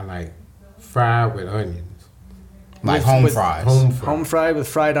 I like fried with onions. Like With fries. Home fried with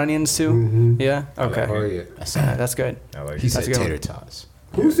fried onions too? Mm-hmm. Yeah? Okay. Oh, yeah. That's good. I like He it. said That's a good tater one. tots.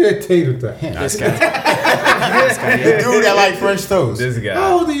 Who said tater tot? This guy. The dude that like French toast. This guy.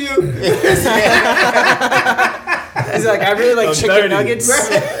 How old are you? He's like, I really like I'm chicken 30. nuggets.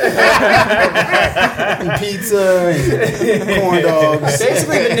 And pizza and corn dogs.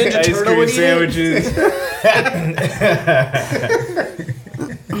 Basically the Ninja Ice Turtle cream would eat. sandwiches.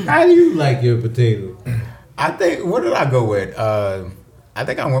 How do you like your potato? I think, what did I go with? I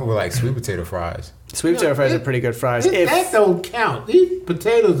think I went with like sweet potato fries. Sweet potato fries are pretty good fries. That don't count. These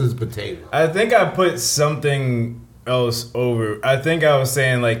potatoes is potatoes. I think I put something else over. I think I was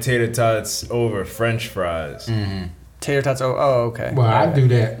saying like tater tots over French fries. Tater tots. Oh, okay. Well, I do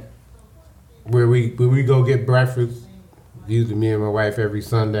that. When we go get breakfast, usually me and my wife every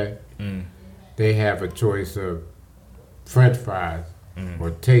Sunday, they have a choice of French fries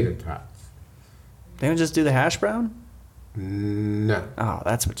or tater tots. They don't just do the hash brown? No. Oh,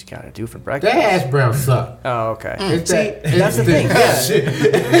 that's what you gotta do for The breakfast. hash brown suck. Oh, okay. It's That's the thing.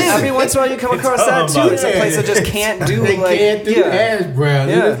 Yeah. Every once in a while you come across that too. It's a place that just can't do They like can't do hash browns.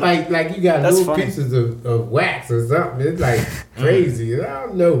 Yeah. It's like you got That's little funny. pieces of wax or something. It's like crazy. I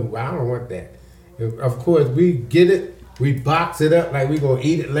don't know. I don't want that. Of course, we get it. We box it up like we gonna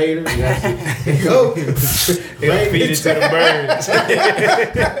eat it later. That's it. Go. They'll feed it to the birds.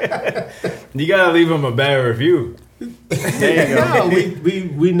 You gotta leave them a bad review. There you go. No,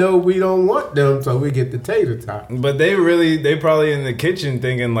 we know we don't want them, so we get the tater tot. But they probably in the kitchen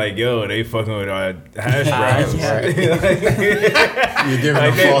thinking like, yo, they fucking with our hash browns. You're giving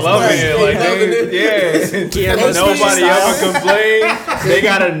Like them they false loving advice. it. Like Yeah, But those nobody fish ever complain. They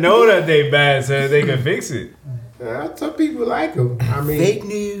gotta know that they bad so they can fix it. Some people like them. I mean, Fake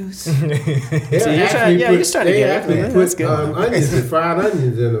news. So you're trying to get it. They That's put good. onions and fried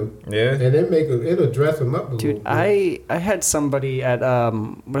onions in them. Yeah. And it'll dress them up a little Dude, bit. I had somebody at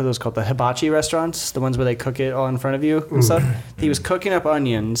what are those called? The hibachi restaurants, the ones where they cook it all in front of you and stuff. He was cooking up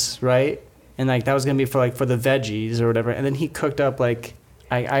onions, right? And like that was gonna be for the veggies or whatever. And then he cooked up like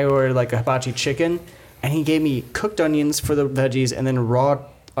I ordered like a hibachi chicken, and he gave me cooked onions for the veggies and then raw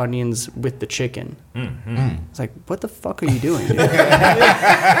onions with the chicken. It's like, what the fuck are you doing, dude? What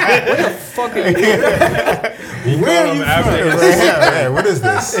the fuck are you doing? Where are you from? Yeah, what is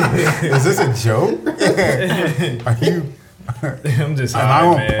this? Is this a joke? Are you? I'm just Am I high,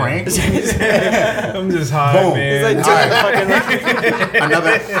 on man. prank? I'm just high, Boom. man. He's like,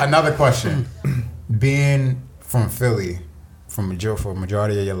 Another question. Being from Philly, for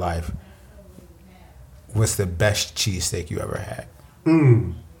majority of your life, what's the best cheesesteak you ever had?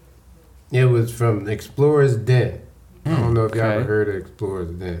 It was from Explorer's Den. I don't know if y'all Okay. ever heard of Explorer's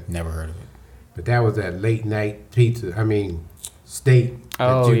Den, Never heard of it. but that was that late night pizza. I mean, steak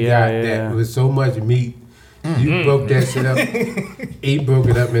Oh, that you yeah, got yeah. that was so much meat. You broke that shit up. He broke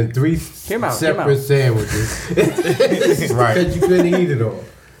it up in three him out. separate sandwiches Right. because you couldn't eat it all.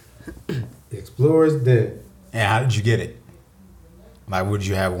 Explorer's Den. And how did you get it? Like, what did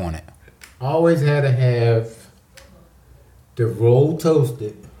you have on it? Always had to have the roll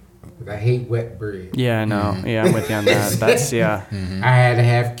toasted. 'Cause I hate wet bread. Yeah, no. Yeah, I'm with you on that. That's yeah. I had to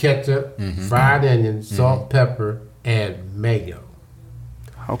have ketchup, fried onions, salt, pepper, and mayo.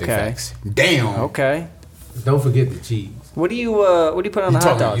 Big Okay. facts. Damn. Okay. Don't forget the cheese. What do you put on You the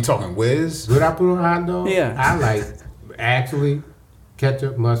hot dog? talking whiz? What I put on a hot dog? Yeah. I like actually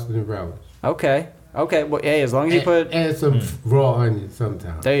ketchup, mustard, and relish. Okay. Okay. Well, hey, as long as you put and some raw onions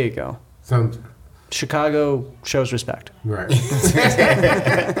sometimes. there you go. Sometimes. Chicago shows respect. Right.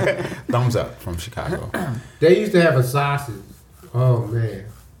 Thumbs up from Chicago. They used to have a sausage. Oh man.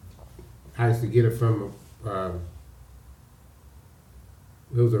 I used to get it from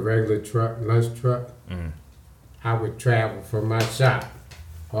it was a regular truck, lunch truck. I would travel from my shop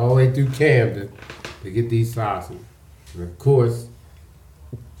all the way through Camden to get these sausages. And of course,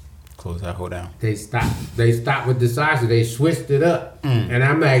 Close that hole down. they stopped with the sausage. They switched it up. And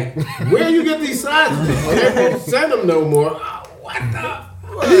I'm like, where you get these sausages? Oh, they won't send them no more. Oh, what the?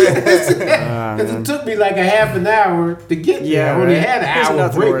 Because it took me like a half an hour to get there. I only had an There's hour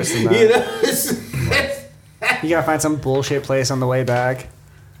nothing break. worse than that. You know? You gotta find some bullshit place on the way back.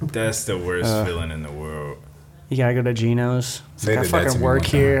 That's the worst feeling in the world. You gotta go to Gino's. It's They like I did that to fucking me work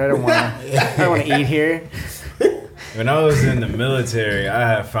one here. I don't want to eat here. When I was in the military, I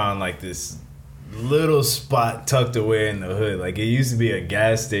had found like this little spot tucked away in the hood. Like it used to be a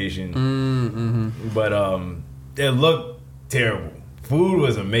gas station, but it looked terrible. Food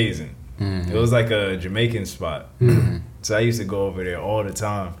was amazing. It was like a Jamaican spot. So I used to go over there all the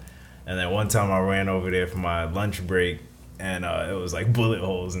time. And then one time I ran over there for my lunch break, and it was like bullet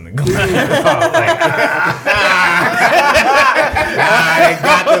holes in the glass. I was like, I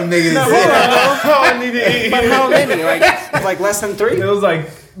got them niggas. I need to eat. But how many? Like less than 3? It was like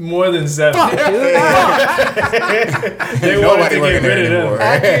more than 7. Fuck, dude. They wanted to get rid of them.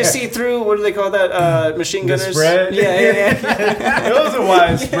 After you see through, what do they call that? Machine The gunners? spread? Yeah. It wasn't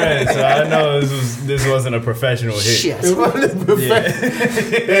widespread, so I know this wasn't a professional hit. Shit. It wasn't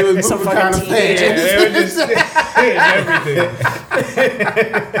perfect. They was Some moving fucking kind of Yeah, fast. they were just hitting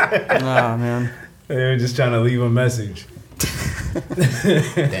everything. Oh, man. They were just trying to leave a message.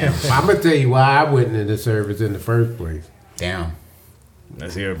 Damn. I'm gonna tell you why I went into the service in the first place. Damn.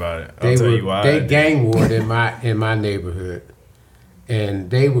 Let's hear about it. I'll tell you why. They gang warred in my neighborhood, and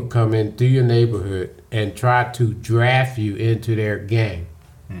they would come in through your neighborhood and try to draft you into their gang.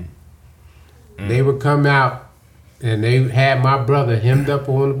 They would come out, and they had my brother hemmed up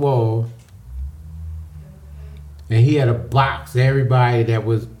on the wall, and he had to box everybody that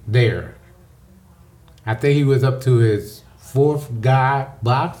was there. I think he was up to his 4th guy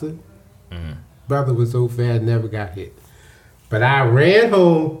boxing. Brother was so fast, never got hit. But I ran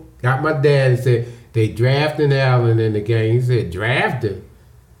home, got my dad, and said, they drafting Allen in the game. He said, drafted?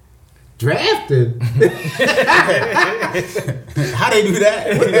 Drafted? How they do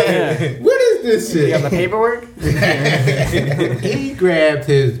that? What is this You got shit? the paperwork? He grabbed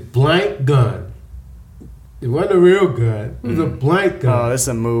his blank gun. It wasn't a real gun. It was a blank Oh, gun. this is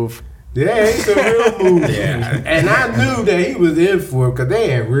a move. Yeah, it's a real move. Yeah. And I knew that he was in for it because they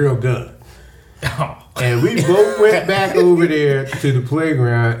had real guns. And we both went back over there to the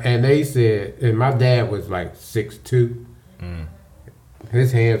playground, and they said, and my dad was like 6'2".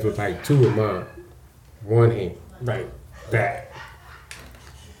 His hands was like 2 of mine. One hand, like that.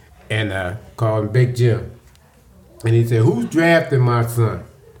 And called him Big Jim. And he said, who's drafting my son?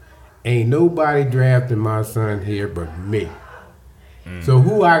 Ain't nobody drafting my son here but me. So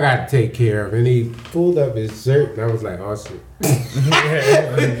who I got to take care of? And he pulled up his shirt, and I was like, oh, shit.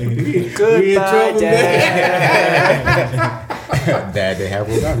 Goodbye, Dad. Dad, they have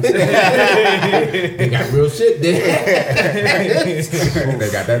real guns. They got real shit there.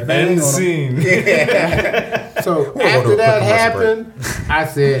 They got that thing End on 'em. scene. So Hold after on, that quick, I'm happened, I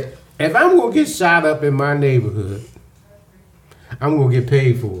said, if I'm going to get shot up in my neighborhood, I'm going to get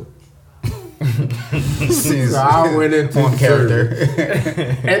paid for it. So I went into on the character.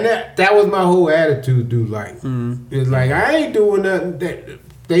 service. And that was my whole attitude, dude. Like, it's like, I ain't doing nothing.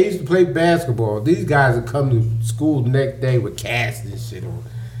 They used to play basketball. These guys would come to school the next day with casts and shit on.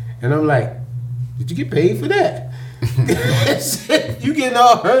 And I'm like, did you get paid for that? You getting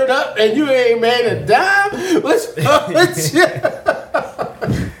all hurt up and you ain't made a dime? What's wrong with you?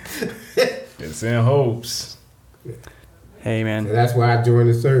 It's in hopes. Hey, man. And that's why I joined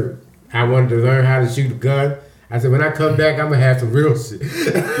the service. I wanted to learn how to shoot a gun. I said, when I come back, I'm going to have some real shit.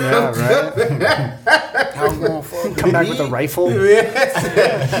 Yeah, right? Come back with a rifle?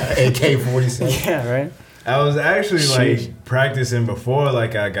 AK-47. Yeah, right? I was actually Sheesh. like practicing before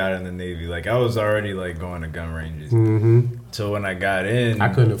like I got in the Navy. Like I was already like going to gun ranges. So when I got in, I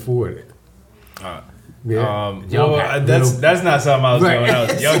couldn't afford it. well, got that's little- that's not something I was doing when I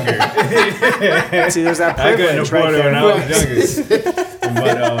was younger. See, there's that I couldn't privilege afford right it when there. I was younger.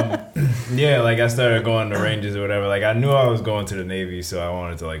 But yeah, like I started going to ranges or whatever. Like I knew I was going to the Navy, so I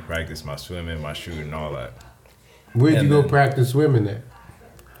wanted to like practice my swimming, my shooting, and all that. Where'd And you go then- practice swimming at?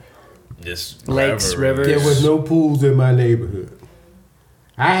 Just Lakes, wherever, rivers. There was no pools in my neighborhood.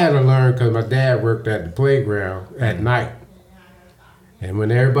 I had to learn because my dad worked at the playground at night. And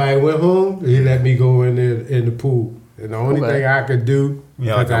when everybody went home, he let me go in there in the pool. And the only Okay. thing I could do,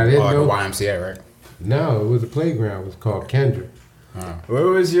 Yeah, like because I didn't a know. YMCA, right? No, it was a playground. It was called Kendrick. Where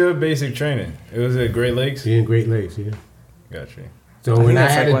was your basic training? It was at Great Lakes. In Great Lakes, yeah. Gotcha. So when I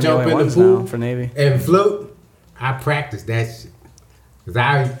had to jump in the pool for Navy and float, I practiced that shit. Cause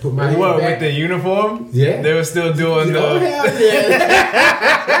I put my hand back. With the uniform? Yeah. They were still doing Oh, the... hell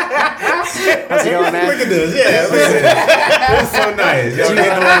yeah. How's it going, man? Look at this. Yeah, look at this. It's so nice. Y'all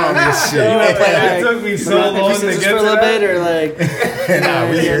getting along with this shit. It took me so long to get for a little bit, or like. Nah,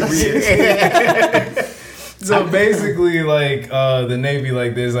 we here. So basically, like the Navy,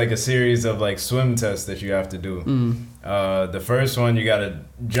 like there's like a series of like swim tests that you have to do. The first one you gotta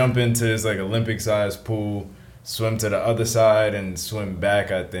jump into this like Olympic-sized pool, swim to the other side, and swim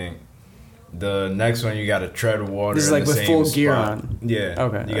back. I think. The next one you gotta tread water. This is in like the with same full spot. gear on. Yeah.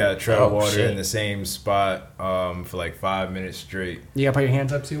 Okay. You gotta tread water shit. in the same spot for like 5 minutes straight. You gotta put your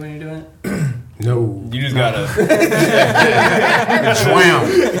hands up too when you're doing it. No. You just gotta Drown.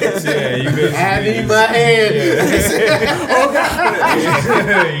 yeah. You basically I need my hand.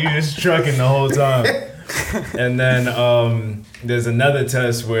 you just trucking the whole time. And then there's another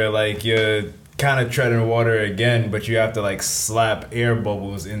test where like you're kind of treading water again, but you have to like slap air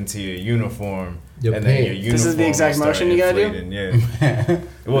bubbles into your uniform. Your and then your pants. uniform This is the exact will start motion you gotta do? inflating, Yeah.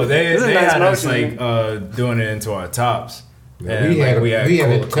 Well, they This is a nice had us motion, like doing it into our tops. Yeah, we had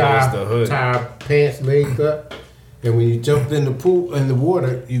to closed the hood. tie our pants legs up, and when you jumped in the pool in the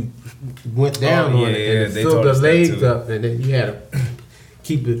water, you went down Oh, on yeah, it and they filled taught the us that legs too. up, and then you had to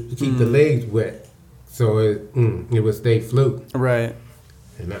keep the legs wet so it would stay float. Right.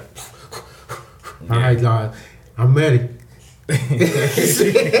 And all right, God, I'm ready.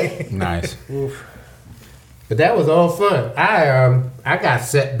 Nice. But that was all fun. I got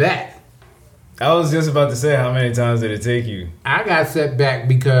set back. I was just about to say, how many times did it take you? I got set back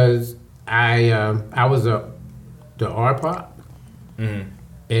because I was the RPOP,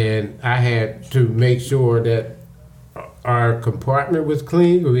 and I had to make sure that our compartment was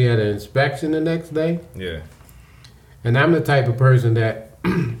clean. We had an inspection the next day, Yeah. and I'm the type of person that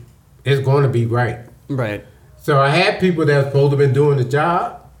is going to be right. Right. So I had people that was supposed to have been doing the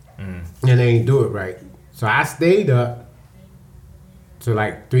job, and they ain't do it right. So I stayed up to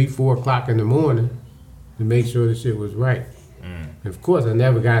like 3-4 o'clock in the morning to make sure the shit was right. And of course, I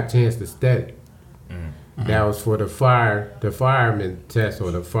never got a chance to study. That was for the fireman test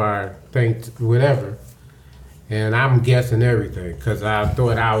or the fire thing, whatever. And I'm guessing everything because I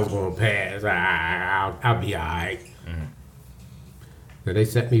thought I was going to pass. I'll be all right. So they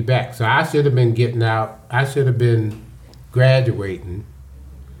set me back. So I should have been getting out. I should have been graduating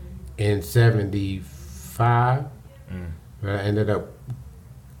in 75. But I ended up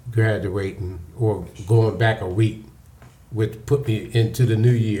graduating or going back a week, which put me into the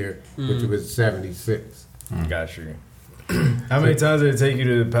new year, which was 76. Got you. How many times did it take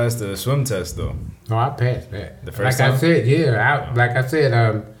you to pass the swim test, though? Oh, I passed that. The first like time? I said, yeah. Like I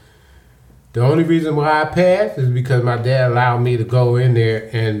said, the only reason why I passed is because my dad allowed me to go in there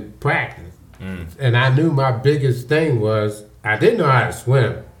and practice. And I knew my biggest thing was I didn't know how to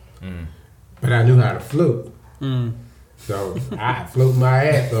swim, but I knew how to float. So I float my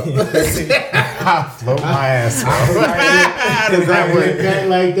ass up. I float my ass off. Because I went back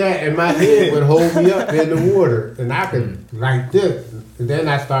like that, and my head would hold me up in the water, and I could like this. And then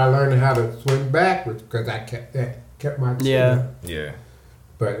I started learning how to swim backwards because I kept my chin up. Yeah.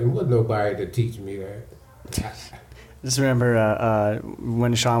 But there was nobody to teach me that. Just remember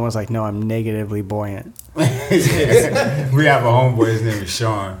when Sean was like, "No, I'm negatively buoyant." We have a homeboy. His name is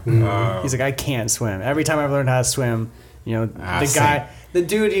Sean. He's like, "I can't swim." Every time I've learned how to swim, you know, Same. the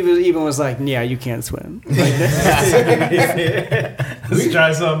dude, even was like, "Yeah, you can't swim." Like, Let's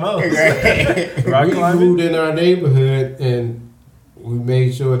try something else. Rock We climbing? moved in our neighborhood, and we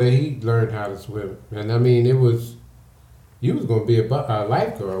made sure that he learned how to swim. And I mean, you was going to be a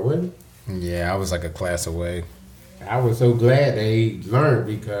lifeguard, wasn't you? Yeah, I was like a class away. I was so glad that he learned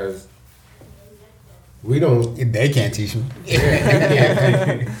because we don't. They can't teach me.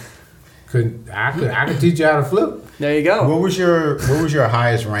 I could teach you how to float. there you go. What was your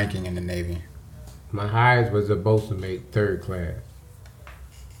highest ranking in the Navy? My highest was a bosun mate, 3rd class.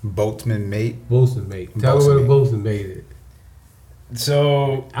 Boatman mate. Bosun mate. Tell her what a bosun mate is.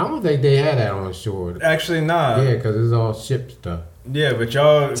 So, I don't think they had that on shore. actually, nah. Yeah, because it's all ship stuff. Yeah, but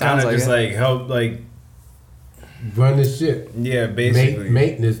y'all kind Sounds of like just it. like help, like, Run the ship. yeah, basically.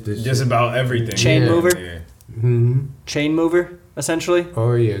 Maintenance the ship. Just about everything. Chain Yeah. mover, Yeah. Mm-hmm. chain mover, essentially.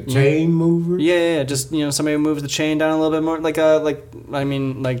 Oh, yeah. Chain mover. Yeah. Just somebody who moves the chain down a little bit more, like Like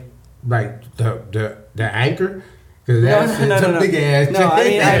the anchor? Because that's a big ass No,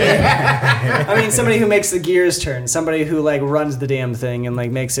 I mean somebody who makes the gears turn, somebody who like runs the damn thing and like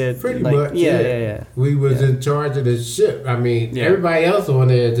makes it Pretty like, much. Yeah. We was in charge of the ship. I mean, Yeah. everybody else on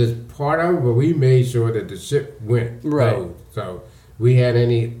there is just part of it, but we made sure that the ship went. Right. Goes. So we had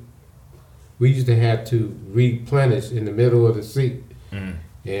any, we used to have to replenish in the middle of the seat.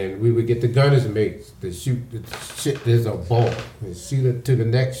 And we would get the gunner's mates to shoot the shit. There's a ball and shoot it to the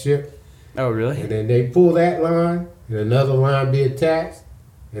next ship. Oh, really? And then they pull that line, and another line be attached,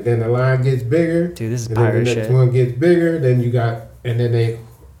 and then the line gets bigger. Dude, this is and then pirate the next shit. one gets bigger. Then you got, and then they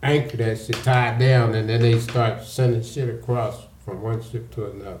anchor that shit tied down, and then they start sending shit across from one ship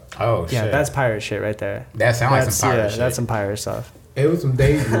to another. Oh Yeah, shit. that's pirate shit right there. That sounds like some pirate shit. That's some pirate stuff. It was some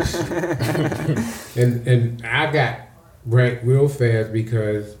dangerous shit. And I got ranked real fast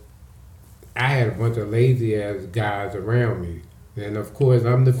because I had a bunch of lazy ass guys around me. And of course,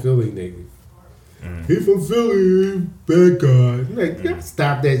 I'm the Philly nigga. He from Philly, bad guy. Like,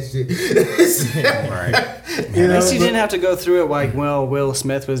 stop that shit. Right. You At know, least you didn't have to go through it like, well, Will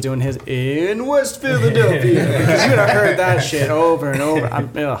Smith was doing his in West Philadelphia. Because you would have heard that shit over and over.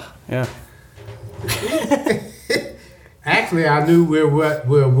 Yeah. Actually, I knew where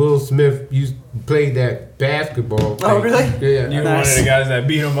Will Smith used to play that basketball. Oh, thing. really? Yeah. You were one of the guys that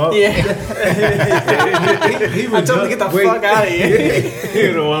beat him up? Yeah. He I told him to get the fuck out of here.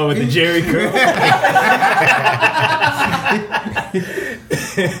 You're the one with the Jerry curl.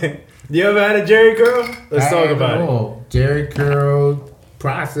 You ever had a Jerry curl? Let's talk about it. Jerry curl,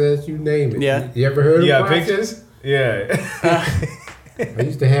 process, you name it. Yeah. You ever heard You of got process? pictures? Yeah. I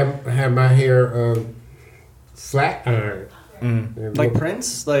used to have my hair flat iron. And Like look-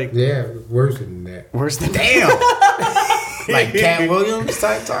 Prince? Like, Yeah, worse than that. worse than Damn. Like Cat Williams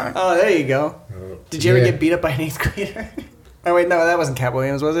type time. Oh, there you go. Did you ever Yeah. get beat up by an 8th grader? Oh, wait, no, that wasn't Cat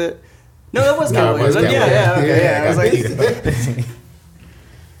Williams, was it? No, that was No, Cat it Williams. was Cat Yeah, Williams. okay, Yeah, yeah. I was I like,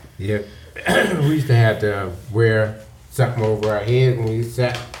 Yeah. We used to have to wear something over our head when we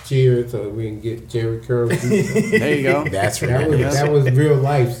sat cheers so we can get Jerry curl. there you go. That's That ridiculous. was real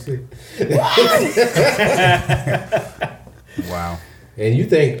life shit. Wow. And you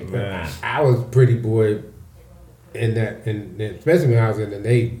think Man. I was a pretty boy in that, and especially when I was in the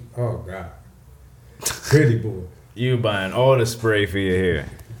Navy. Oh God, pretty boy. You buying all the spray for your hair.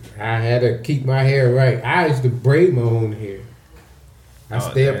 I had to keep my hair right. I used to braid my own hair. I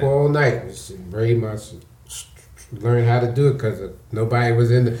stay up damn. all night and shit, braid my shit. Learn how to do it because nobody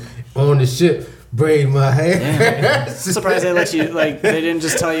was on the ship braid my hair. I'm surprised they let you, like, they didn't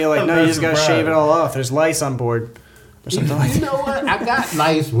just tell you, like, no, you just gotta shave it all off. There's lice on board. Or something like You that. know what? I got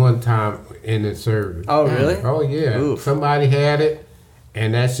lice one time in the service. Oh, really? Oh yeah. Oof. Somebody had it,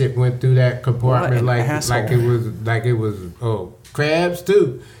 and that shit went through that compartment What an like asshole. it was crabs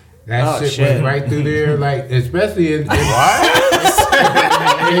too. That Oh, shit shit. went right through there, like especially in boot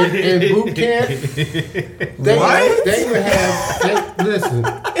camp.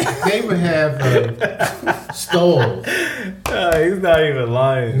 They would have stalls. He's not even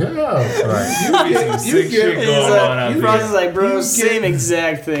lying. No, right. Sick shit He's going on out Ross there. is like, bro, You same get-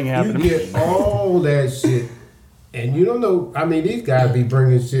 exact thing happened to You me. get all that shit, and you don't know. I mean, these guys be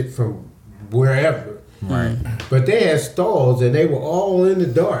bringing shit from wherever, Right. but they had stalls, and they were all in the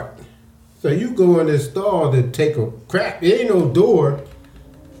dark. So you go in this stall to take a crap. There ain't no door.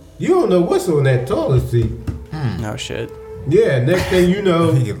 You don't know what's on that toilet seat. No shit. Yeah, next thing you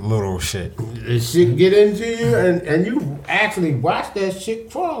know, You get little shit. the shit get into you, and you actually watch that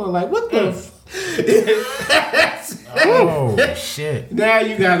shit crawling. Like, what the? Oh shit. Now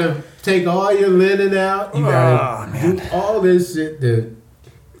you gotta take all your linen out. You gotta do all this shit. And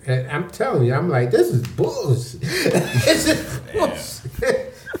I'm telling you, I'm like, this is bullshit. This is bullshit.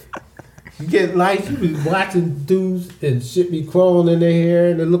 You get lights, you be watching dudes and shit be crawling in their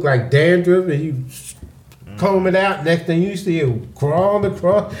hair and it look like dandruff and you comb it out. Next thing you see it crawling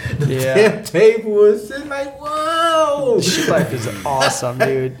across the damn table and shit like, whoa. Shit life is awesome,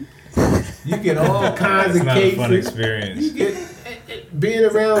 dude. You get all kinds It's of not a cases. fun experience. You get being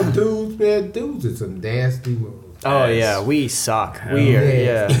around dudes, man. Dudes are some nasty moves. Oh yeah, we suck. We are,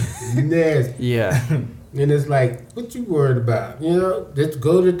 yeah, Nasty. yeah. And it's like, what you worried about? You know, just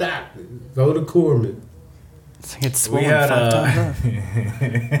go to the doctor, go to Corman. It's like it's We swollen had 5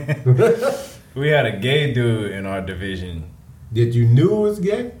 times up. we had a gay dude in our division. Did you knew it was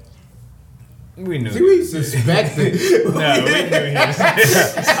gay? We knew. See, we suspected. No, we knew he was.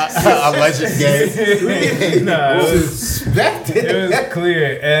 Alleged gay. No, it was Suspected.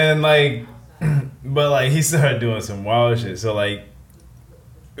 clear, and like, but like he started doing some wild shit. So like,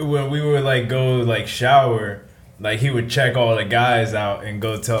 when we would like go like shower, like he would check all the guys out and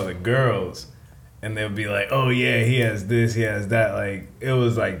go tell the girls, and they'll be like, "Oh yeah, he has this, he has that." Like it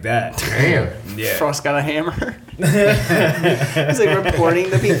was like that. Damn. Yeah. Frost got a hammer. He's like reporting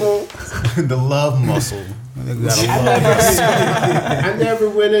to people. The love muscle. They got a I never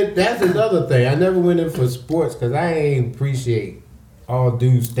went in. That's another thing. I never went in for sports because I ain't appreciate all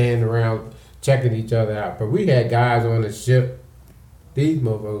dudes standing around checking each other out. But we had guys on the ship. These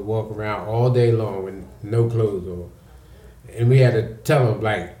motherfuckers walk around all day long with no clothes on. And we had to tell them,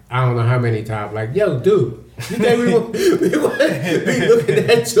 like, I don't know how many times, like, yo, dude, you think we looking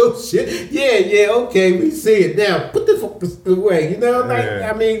at your shit? Yeah, okay, we see it now. Put the fuck away, you know? Like,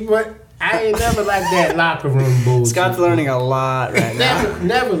 I mean, but I ain't never like that locker room bullshit. Scott's learning a lot right now.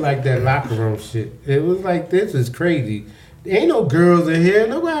 Never like that locker room shit. It was like, this is crazy. There ain't no girls in here.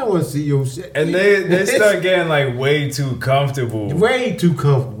 Nobody want to see your shit. And they start getting like way too comfortable. Way too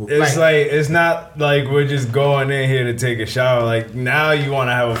comfortable. It's like it's not like we're just going in here to take a shower. Like now you want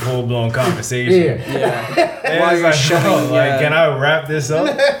to have a full blown conversation. Yeah. And While it's you're like, showing, bro, like, can I wrap this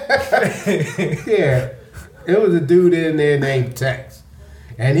up? Yeah. It was a dude in there named Tex.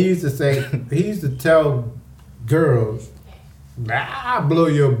 And he used to tell girls, I'll blow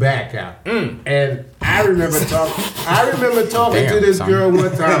your back out. And I remember talking to this girl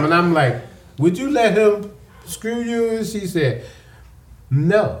one time, and I'm like, would you let him screw you? And she said,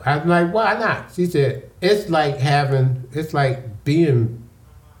 no. I'm like, why not? She said, it's like being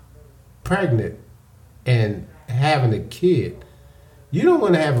pregnant and having a kid. You don't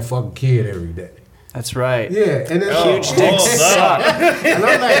want to have a fucking kid every day. That's right. Yeah, and then Huge dicks suck. And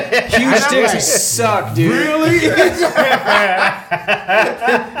I'm like, Huge dicks suck, dude. really? Damn.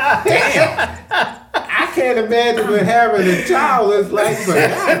 I can't imagine what having a child is like, but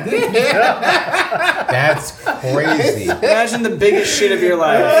goddamn. That's crazy. Imagine the biggest shit of your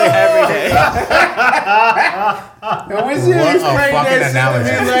life every day. And when she What a explained fucking that analogy.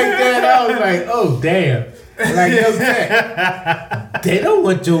 shit to me like that, I was like, oh, damn. Like, yo, Jack, they don't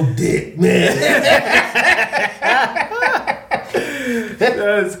want your dick, man.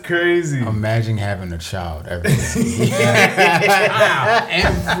 That's crazy. Imagine having a child every day.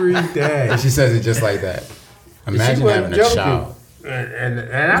 Every day. She says it just like that. Imagine having a child. And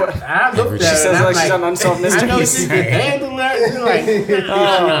I looked She at her. Sounds and I'm like she's on Unsolved I know Mysteries. she can handle that. You're like,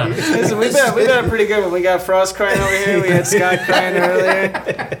 Listen, we've been pretty good when we got Frost crying over here. We had Scott crying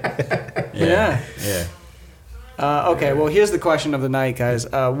earlier. Yeah. Okay, well, here's the question of the night, guys.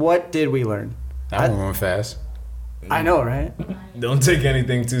 What did we learn? That one went fast. I know, right? Don't take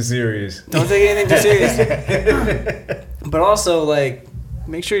anything too serious. Don't take anything too serious. But also, like,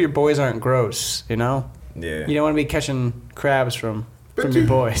 make sure your boys aren't gross, you know? Yeah. You don't want to be catching crabs from your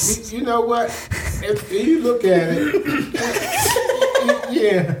boys. You know what? If you look at it,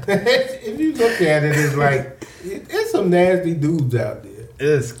 yeah. If you look at it, it's like, there's some nasty dudes out there.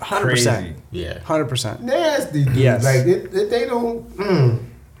 It's 100%. crazy. Yeah. 100%. Nasty dudes. Yes. Like, they don't...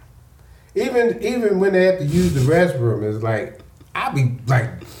 Even when they have to use the restroom, it's like, I be, like,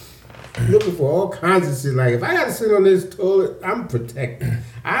 looking for all kinds of shit. Like, if I got to sit on this toilet, I'm protected.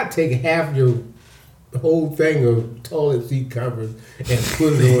 I take half your whole thing of toilet seat covers and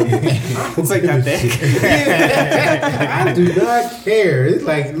put it on. It's like that big. Yeah. I do not care. It's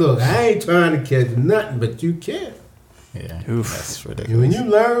like, look, I ain't trying to catch nothing, but you can. Yeah. Oof. That's And ridiculous. when you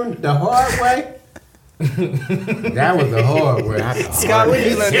learn the hard way, that was the hard way. Scott, what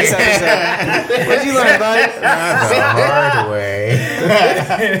did you learn this episode? What did you learn, bud? The hard way.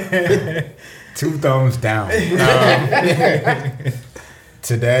 2 thumbs down.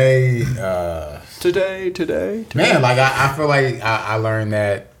 Today, man, like I feel like I learned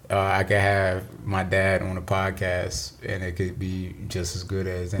that I could have my dad on a podcast and it could be just as good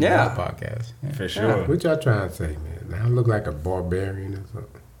as any other podcast. Yeah. For sure. What y'all trying to say, man? I look like a barbarian or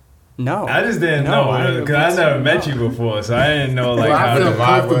something. No. I just didn't know because I never met you before, so I didn't know like Well, how I the felt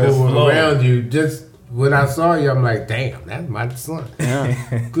vibe was comfortable flowing. around you. Just when I saw you, I'm like, damn, that's my son. Yeah.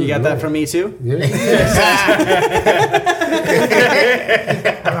 Good You got Lord. that from me too? Yeah.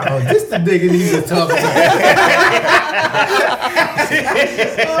 Oh, this the nigga needs to talk about.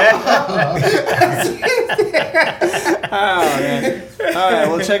 Oh, man. All right,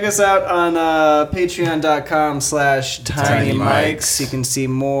 well, check us out on patreon.com/tinymics. You can see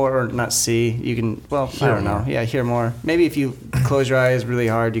more, or not see. You can, well, I don't know. Yeah, hear more. Maybe if you close your eyes really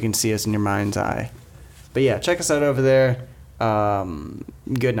hard, you can see us in your mind's eye. But yeah, check us out over there.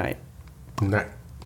 Good night. Night.